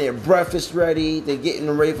 getting their breakfast ready, they're getting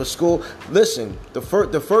them ready for school. Listen, the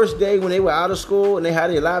first day when they were out of school and they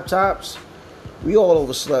had their laptops, we all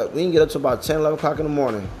overslept. We didn't get up till about 10, 11 o'clock in the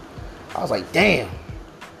morning. I was like, damn.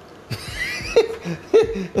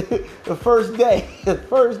 the first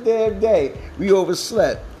damn day, we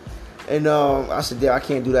overslept. And I said, yeah, I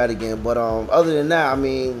can't do that again. But other than that, I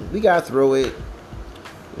mean, we got through it.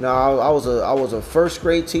 You know, I was a first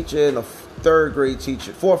grade teacher and a fourth grade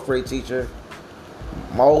teacher.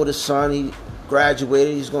 My oldest son, he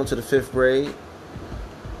graduated. He's going to the 5th grade.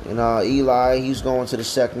 And Eli, he's going to the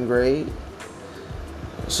 2nd grade.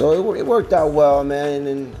 So it worked out well, man.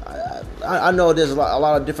 And I know there's a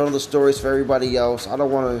lot of different other stories for everybody else. I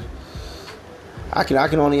don't want to. I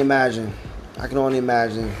can only imagine. I can only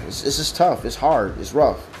imagine. It's just tough. It's hard. It's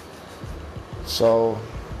rough. So,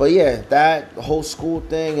 but yeah, that the whole school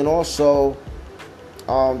thing, and also,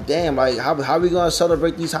 damn, like how are we gonna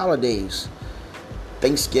celebrate these holidays?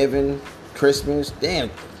 Thanksgiving, Christmas, damn,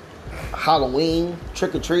 Halloween,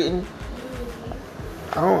 trick or treating.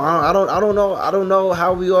 I don't know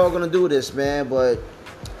how we all gonna do this, man. But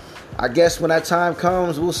I guess when that time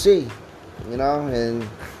comes, we'll see. You know, and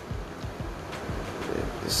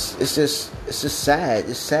it's just sad.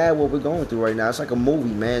 It's sad what we're going through right now. It's like a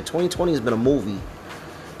movie, man. 2020 has been a movie.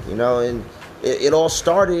 You know, and it all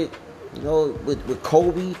started, you know, with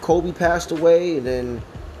Kobe. Kobe passed away, and then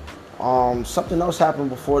something else happened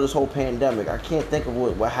before this whole pandemic. I can't think of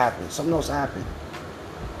what happened. Something else happened.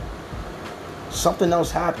 Something else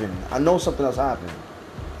happened. I know something else happened.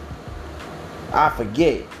 I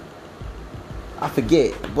forget.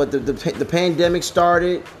 But the pandemic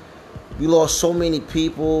started. We lost so many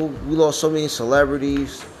people. We lost so many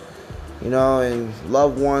celebrities, you know, and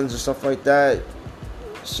loved ones and stuff like that.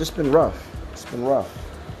 It's just been rough. It's been rough.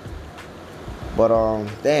 But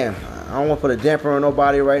damn, I don't want to put a damper on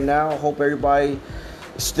nobody right now. Hope everybody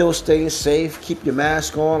is still staying safe. Keep your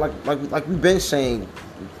mask on, like we've been saying.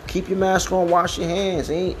 Keep your mask on. Wash your hands.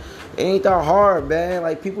 It ain't that hard, man.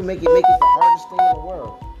 Like people make it the hardest thing in the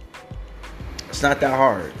world. It's not that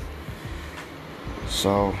hard.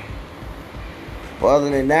 So, but other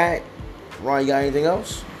than that, Ron, you got anything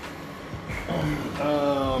else?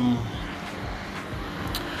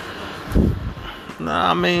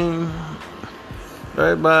 Nah, I mean,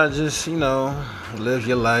 everybody just, you know, live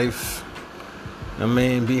your life. I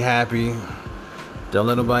mean, be happy. Don't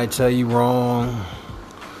let nobody tell you wrong.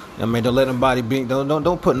 I mean, don't let nobody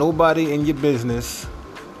don't put nobody in your business.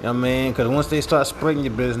 You know what I mean? Because once they start spreading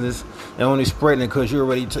your business, they're only spreading it because you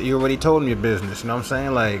already told them your business. You know what I'm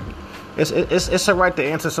saying? Like, it's a right to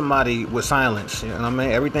answer somebody with silence. You know what I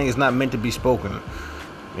mean? Everything is not meant to be spoken.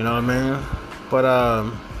 You know what I mean? But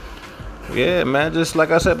yeah, man. Just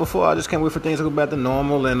like I said before, I just can't wait for things to go back to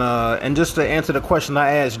normal. And just to answer the question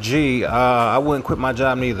I asked G, I wouldn't quit my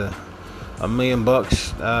job neither. $1 million,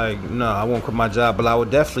 no, I won't quit my job. But I would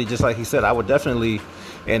definitely, just like he said, I would definitely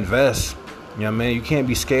invest. You know what I mean? You can't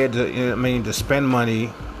be scared to, you know what I mean, to spend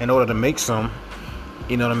money in order to make some.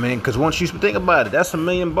 You know what I mean? Because once you think about it, that's $1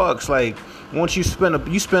 million. Like, once you spend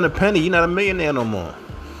a penny, you're not a millionaire no more.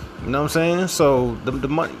 You know what I'm saying? So the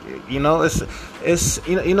money, you know, it's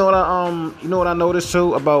you know what I noticed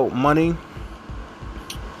too about money.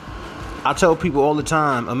 I tell people all the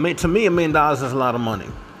time, to me, $1 million is a lot of money.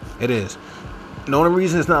 It is. The only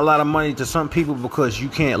reason it's not a lot of money to some people because you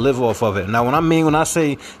can't live off of it. Now, when I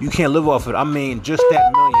say you can't live off it, I mean just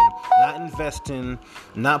that million. Not investing,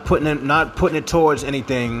 not putting it towards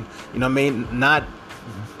anything. You know what I mean? Not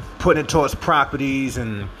putting it towards properties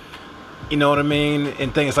and, you know what I mean,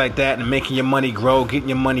 and things like that, and making your money grow, getting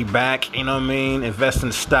your money back. You know what I mean? Invest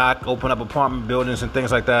in stock, open up apartment buildings and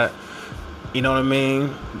things like that. You know what I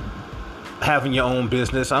mean? Having your own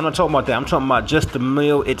business. I'm not talking about that. I'm talking about just the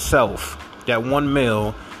meal itself. That $1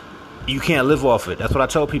 million, you can't live off it. That's what I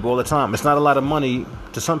tell people all the time. It's not a lot of money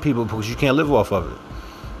to some people because you can't live off of it.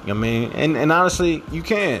 You know what I mean? And honestly, you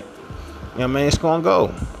can't. You know what I mean? It's gonna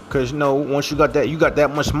go. Because, you know, once you got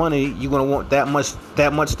that much money, you're gonna want that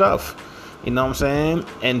much stuff. You know what I'm saying?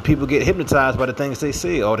 And people get hypnotized by the things they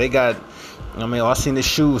see. Or they got, I mean, I seen the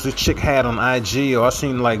shoes this chick had on IG, or I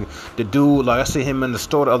seen like the dude, like I see him in the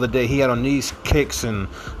store the other day, he had on these kicks, and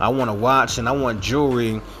I want a watch and I want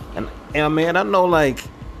jewelry. And I mean, I know like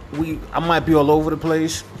I might be all over the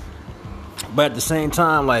place, but at the same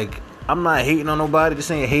time, like, I'm not hating on nobody.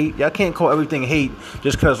 This ain't hate. Y'all can't call everything hate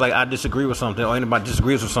just because like I disagree with something or anybody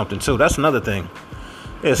disagrees with something too. That's another thing.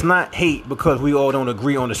 It's not hate because we all don't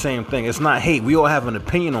agree on the same thing. It's not hate. We all have an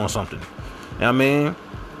opinion on something. You know what I mean?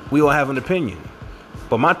 We all have an opinion.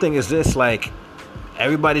 But my thing is this, like,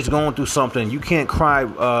 everybody's going through something. You can't cry,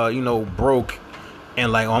 broke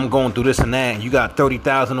and like, oh, I'm going through this and that. And you got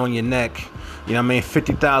 $30,000 on your neck. You know what I mean?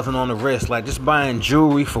 $50,000 on the wrist. Like, just buying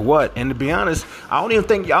jewelry for what? And to be honest, I don't even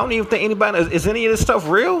think anybody is any of this stuff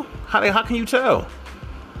real. How can you tell?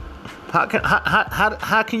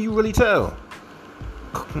 How can you really tell?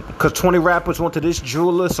 Because 20 rappers went to this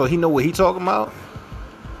jeweler, so he know what he talking about.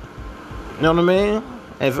 You know what I mean?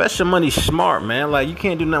 Invest your money smart, man. Like, you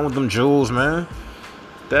can't do nothing with them jewels, man.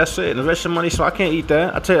 That's it. Invest your money, so I can't eat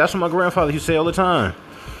that. I tell you, that's what my grandfather used to say all the time.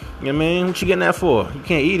 You know what I mean? What you getting that for? You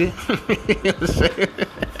can't eat it. You know what I'm saying?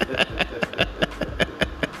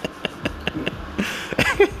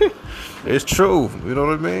 It's true. You know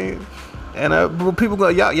what I mean? And people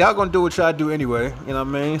y'all gonna do what y'all do anyway. You know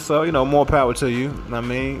what I mean? So, more power to you. You know what I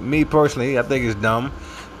mean? Me personally, I think it's dumb.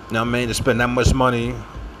 You know what I mean? To spend that much money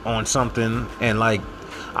on something and like,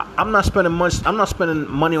 I'm not spending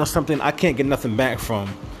money on something I can't get nothing back from.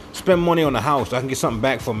 Spend money on a house, I can get something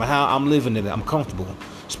back from. How I'm living in it, I'm comfortable.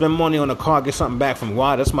 Spend money on a car, get something back from.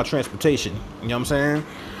 Why? That's my transportation. You know what I'm saying?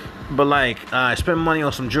 But like, I spend money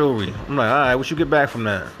on some jewelry. I'm like, all right, what you get back from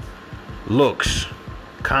that? Looks,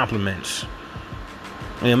 compliments.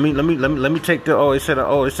 And let me take the. It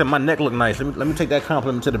said my neck look nice. Let me take that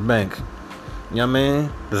compliment to the bank. You know what I mean?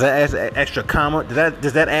 Does that add an extra comma?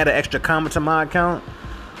 Does that add an extra comma to my account?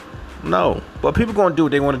 No, but people gonna do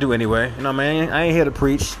what they want to do anyway. You know what I mean? I ain't here to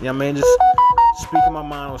preach. You know what I mean? Just speaking my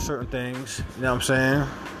mind on certain things. You know what I'm saying?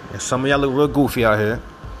 And some of y'all look real goofy out here.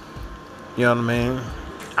 You know what I mean?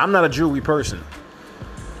 I'm not a jewelry person.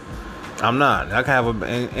 I'm not. I can have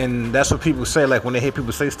and that's what people say. Like when they hear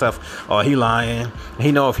people say stuff, oh, he lying.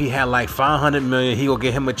 He know if he had like 500 million, he will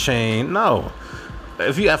get him a chain. No,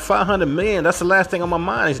 if you have 500 million, that's the last thing on my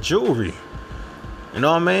mind is jewelry. You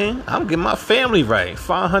know what I mean? I'm getting my family right.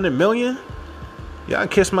 500 million? Y'all can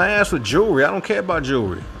kiss my ass with jewelry. I don't care about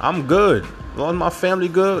jewelry. I'm good. As long as my family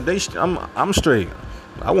good, I'm straight.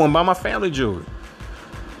 I want to buy my family jewelry.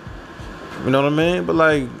 You know what I mean?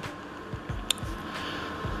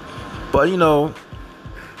 But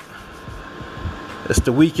it's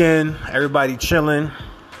the weekend. Everybody chilling.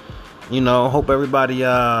 Hope everybody's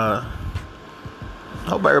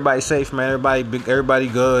safe, man. Everybody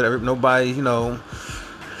good. Nobody,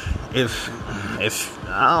 if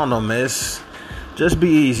I don't know, man. Just be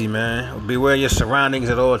easy, man. Beware your surroundings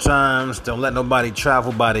at all times. Don't let nobody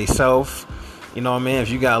travel by themselves. You know what I mean? If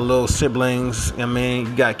you got little siblings, you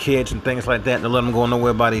got kids and things like that, don't let them go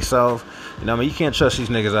nowhere by themselves. You know what I mean? You can't trust these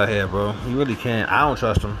niggas out here, bro. You really can't. I don't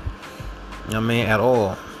trust them. You know what I mean? At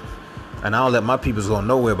all. And I don't let my peoples go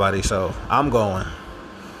nowhere by themselves. I'm going.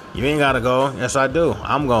 You ain't gotta go. Yes, I do.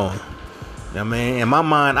 I'm going. You know what I mean? In my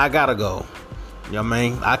mind, I gotta go. You know what I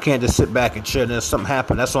mean? I can't just sit back and chill and something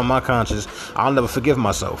happen. That's on my conscience. I'll never forgive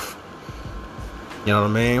myself. You know what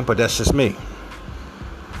I mean? But that's just me.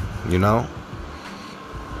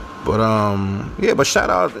 But shout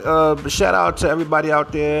out to everybody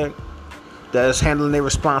out there that's handling their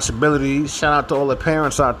responsibilities. Shout out to all the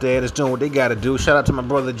parents out there that's doing what they gotta do. Shout out to my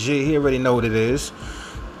brother G. He already know what it is.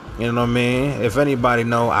 You know what I mean? If anybody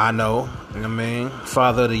know, I know. You know what I mean?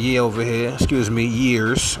 Father of the year over here. Excuse me,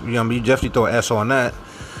 years. You know what I mean? You definitely throw an S on that.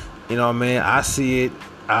 You know what I mean? I see it.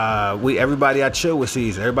 Everybody I chill with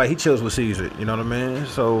sees it. Everybody he chills with sees it. You know what I mean?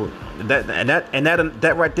 So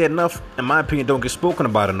that right there enough, in my opinion, don't get spoken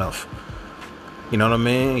about enough. You know what I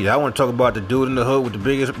mean? Yeah, I want to talk about the dude in the hood with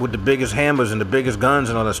the biggest hammers and the biggest guns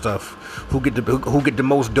and all that stuff. Who get the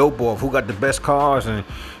most dope off? Who got the best cars? And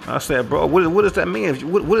I said, bro, what does that mean?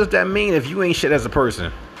 What does that mean if you ain't shit as a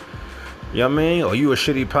person? You know what I mean? Or you a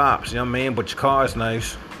shitty pops? You know what I mean? But your car's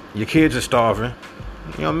nice. Your kids are starving.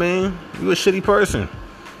 You know what I mean? You a shitty person.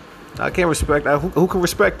 I can't respect that. Who can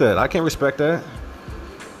respect that? I can't respect that.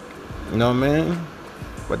 You know what I mean?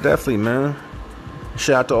 But definitely, man.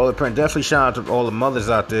 Shout out to all the parents. Definitely shout out to all the mothers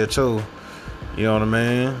out there too. You know what I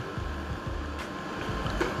mean?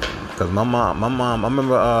 Cause my mom, I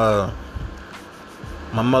remember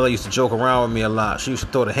my mother used to joke around with me a lot. She used to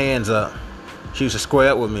throw the hands up. She used to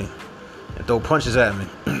square up with me and throw punches at me.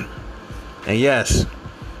 And yes,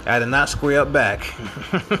 I did not square up back.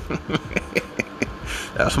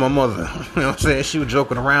 That's my mother. You know what I'm saying? She was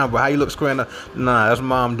joking around, but how you look squaring up? Nah, that's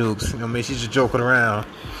Mom Dukes. You know what I mean? She's just joking around.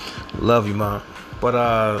 Love you, Mom. But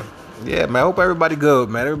yeah, man. I hope everybody good,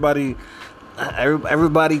 man. Everybody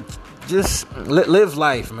just live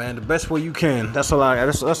life, man, the best way you can. That's all I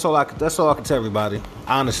can tell everybody.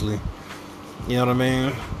 Honestly, you know what I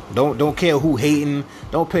mean. Don't care who hating.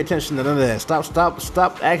 Don't pay attention to none of that.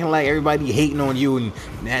 Stop acting like everybody hating on you, and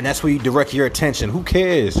that's where you direct your attention. Who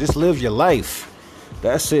cares? Just live your life.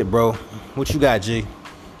 That's it, bro. What you got, G?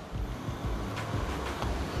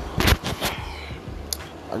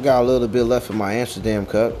 I got a little bit left in my Amsterdam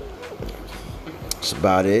cup. That's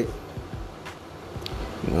about it.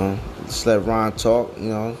 You know, just let Ron talk. You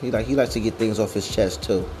know, he likes to get things off his chest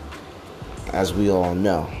too, as we all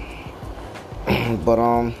know. But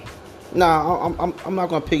I'm not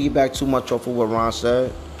gonna piggyback too much off of what Ron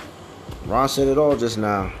said. Ron said it all just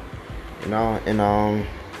now. You know, and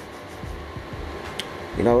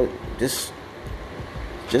just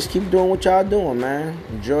just keep doing what y'all doing, man.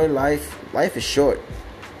 Enjoy life. Life is short.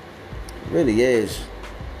 It really is.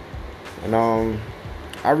 And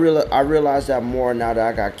I realize that more now that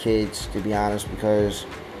I got kids, to be honest, because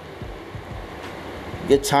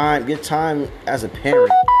get time as a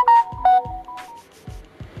parent.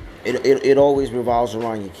 It always revolves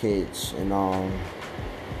around your kids, and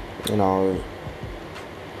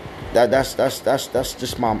that's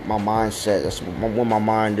just my mindset. That's what my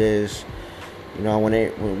mind is. When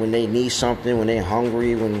they need something, when they're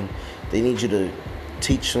hungry, when they need you to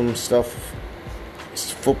teach them stuff,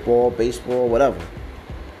 football, baseball, whatever.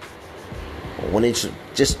 Or when they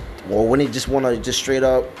just want to just straight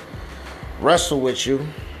up wrestle with you,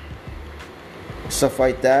 stuff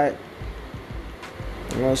like that.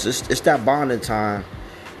 It's that bonding time.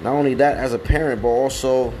 Not only that as a parent, but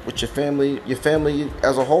also with your family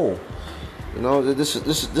as a whole. This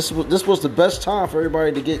was the best time for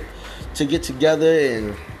everybody to get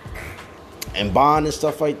together and bond and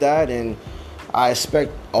stuff like that. And I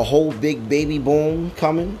expect a whole big baby boom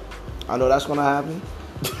coming. I know that's gonna happen.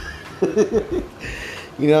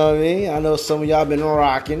 You know what I mean? I know some of y'all been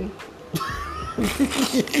rocking.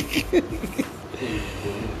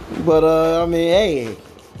 But hey,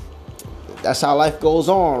 that's how life goes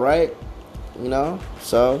on, right?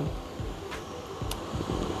 So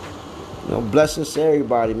blessings to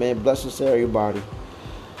everybody, man. Blessings to everybody.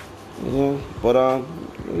 But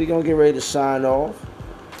we gonna get ready to sign off.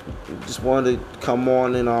 Just wanted to come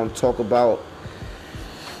on and talk about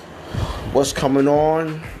what's coming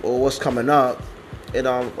on or what's coming up. And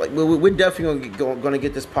we're definitely gonna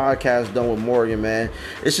get this podcast done with Morgan, man.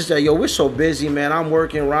 It's just that we're so busy, man. I'm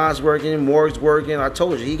working, Ron's working, Morgan's working. I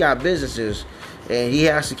told you he got businesses, and he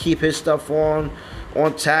has to keep his stuff on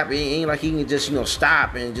tap. It ain't like he can just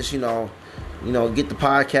stop and just get the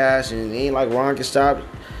podcast. And it ain't like Ron can stop.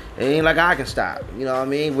 It ain't like I can stop. You know what I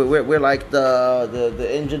mean? We're like the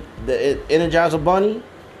Energizer Bunny.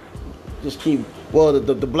 Just keep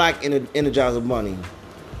the black Energizer Bunny.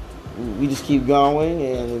 We just keep going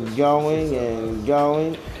and going and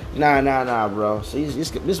going. Nah, bro. So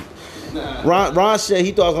Ron said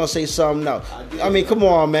he thought I was gonna say something else. I mean, come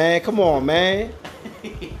on, man.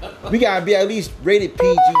 We gotta be at least rated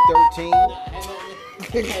PG-13.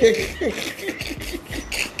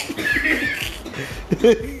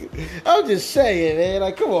 I'm just saying, man.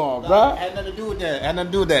 Like, come on, bro. Had nothing to do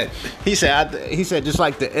with that. He said just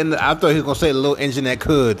like the end. I thought he was gonna say the little engine that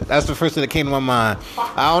could. That's the first thing that came to my mind.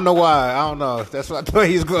 I don't know why. I don't know. That's what I thought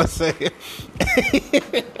he was gonna say.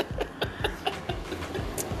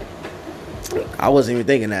 I wasn't even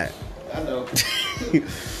thinking that. I know.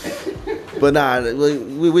 But nah,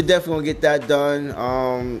 we're definitely gonna get that done.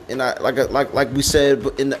 And like we said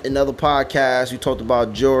in other podcasts, we talked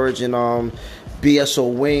about George and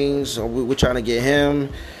BSO Wings. We're trying to get him,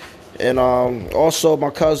 and also my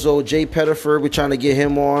cousin Jay Pettiford. We're trying to get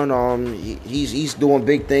him on. He's doing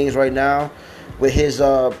big things right now with his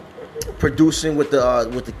producing with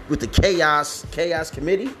the Chaos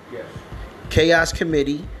Committee. Yes. Chaos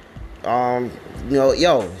Committee.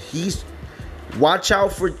 He's watch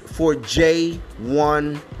out for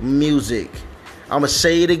J1 Music. I'm gonna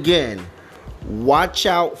say it again. Watch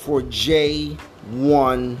out for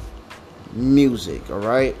J1 Music. All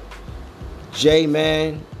right, Jay,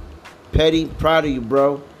 man, Petty, proud of you,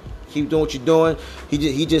 bro. Keep doing what you're doing.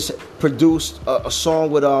 He just produced a song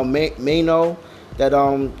with Mano that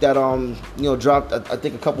dropped I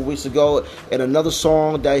think a couple weeks ago, and another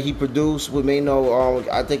song that he produced with Mano.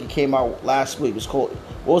 I think it came out last week. It's called,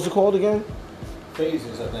 what was it called again?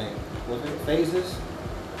 Phases, I think. Was it Phases?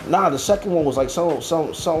 Nah, the second one was like some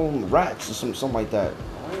rats or something like that.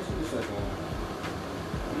 I didn't see the second one.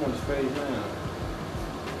 I'm on this page now.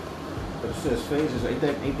 But it says Phases. Ain't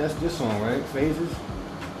that's this song, right? Phases?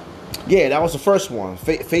 Yeah, that was the first one.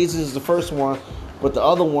 Phases is the first one, but the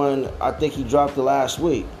other one, I think he dropped it last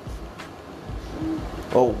week.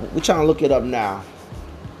 Oh, we're trying to look it up now.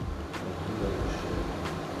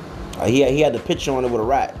 He had the picture on it with a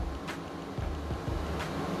rat.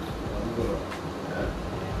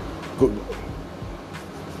 Good.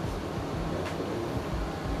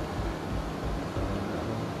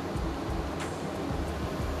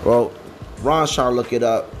 Well, Ron's trying to look it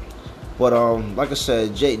up, but like I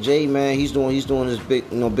said, Jay, man, he's doing his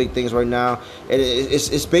big things right now, and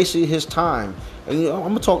it's basically his time. And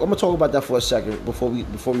I'm gonna talk about that for a second before we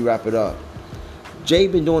wrap it up. Jay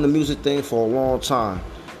been doing the music thing for a long time,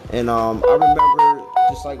 and I remember,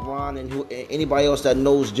 just like Ron and anybody else that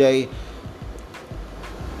knows Jay,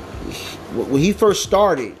 when he first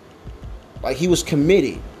started, like, he was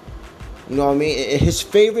committed. You know what I mean? His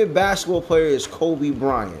favorite basketball player is Kobe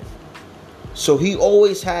Bryant. So he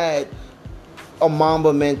always had a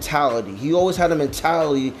Mamba mentality. He always had a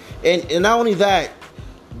mentality. And not only that,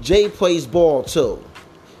 Jay plays ball too.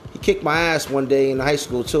 He kicked my ass one day in high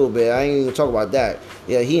school too, but I ain't even talk about that.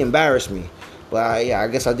 Yeah, he embarrassed me. But I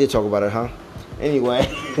guess I did talk about it, huh? Anyway,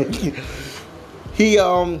 he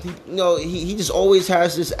just always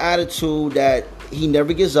has this attitude that he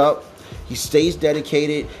never gives up. He stays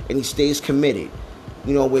dedicated and he stays committed.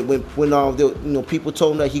 You know, when people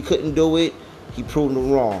told him that he couldn't do it, he proved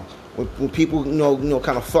them wrong. When people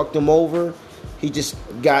kind of fucked him over, he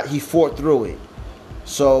fought through it.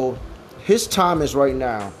 So his time is right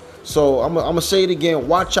now. So I'm gonna say it again.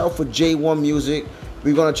 Watch out for J1 Music.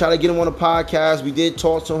 We're gonna try to get him on the podcast. We did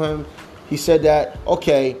talk to him. He said that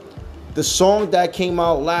the song that came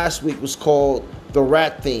out last week was called The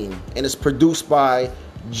Rat Theme, and it's produced by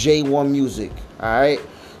J1 Music. All right.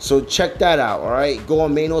 So check that out. All right. Go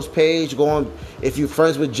on Mano's page. Go on if you're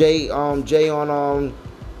friends with Jay on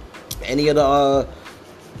any of the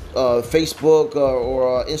Facebook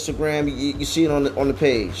or Instagram. You see it on the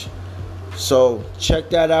page. So check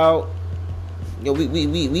that out.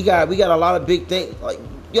 We got a lot of big things. Like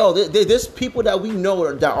there's people that we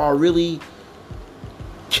know that are really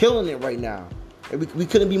killing it right now, and we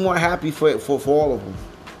couldn't be more happy for all of them.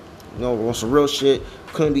 On some real shit,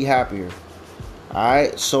 couldn't be happier. All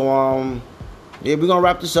right, so we're gonna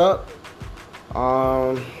wrap this up.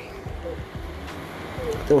 There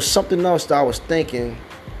was something else that I was thinking.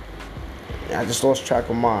 I just lost track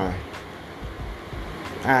of mine.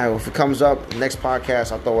 All right, well, if it comes up next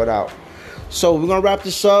podcast, I'll throw it out. So we're gonna wrap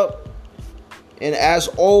this up, and as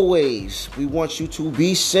always, we want you to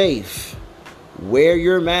be safe. Wear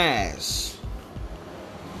your mask.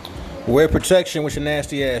 Wear protection with your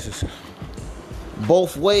nasty asses.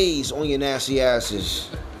 Both ways on your nasty asses.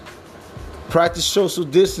 Practice social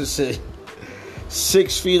distancing.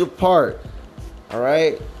 6 feet apart. All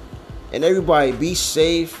right? And everybody, be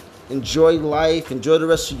safe. Enjoy life. Enjoy the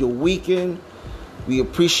rest of your weekend. We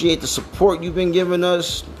appreciate the support you've been giving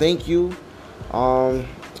us. Thank you.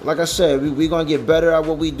 Like I said, we're going to get better at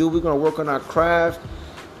what we do. We're going to work on our craft.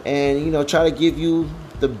 And, try to give you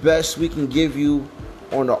the best we can give you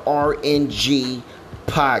on the RNG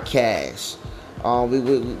podcast.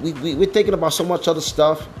 We're thinking about so much other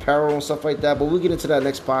stuff, apparel and stuff like that, but we'll get into that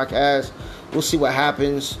next podcast. We'll see what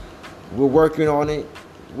happens. We're working on it.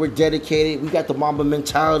 We're dedicated. We got the Mamba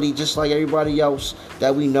mentality just like everybody else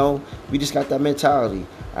that we know. We just got that mentality.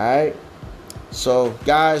 All right? So,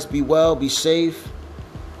 guys, be well, be safe,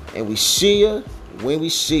 and we see you when we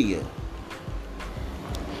see you.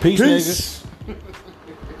 Peace. Niggas.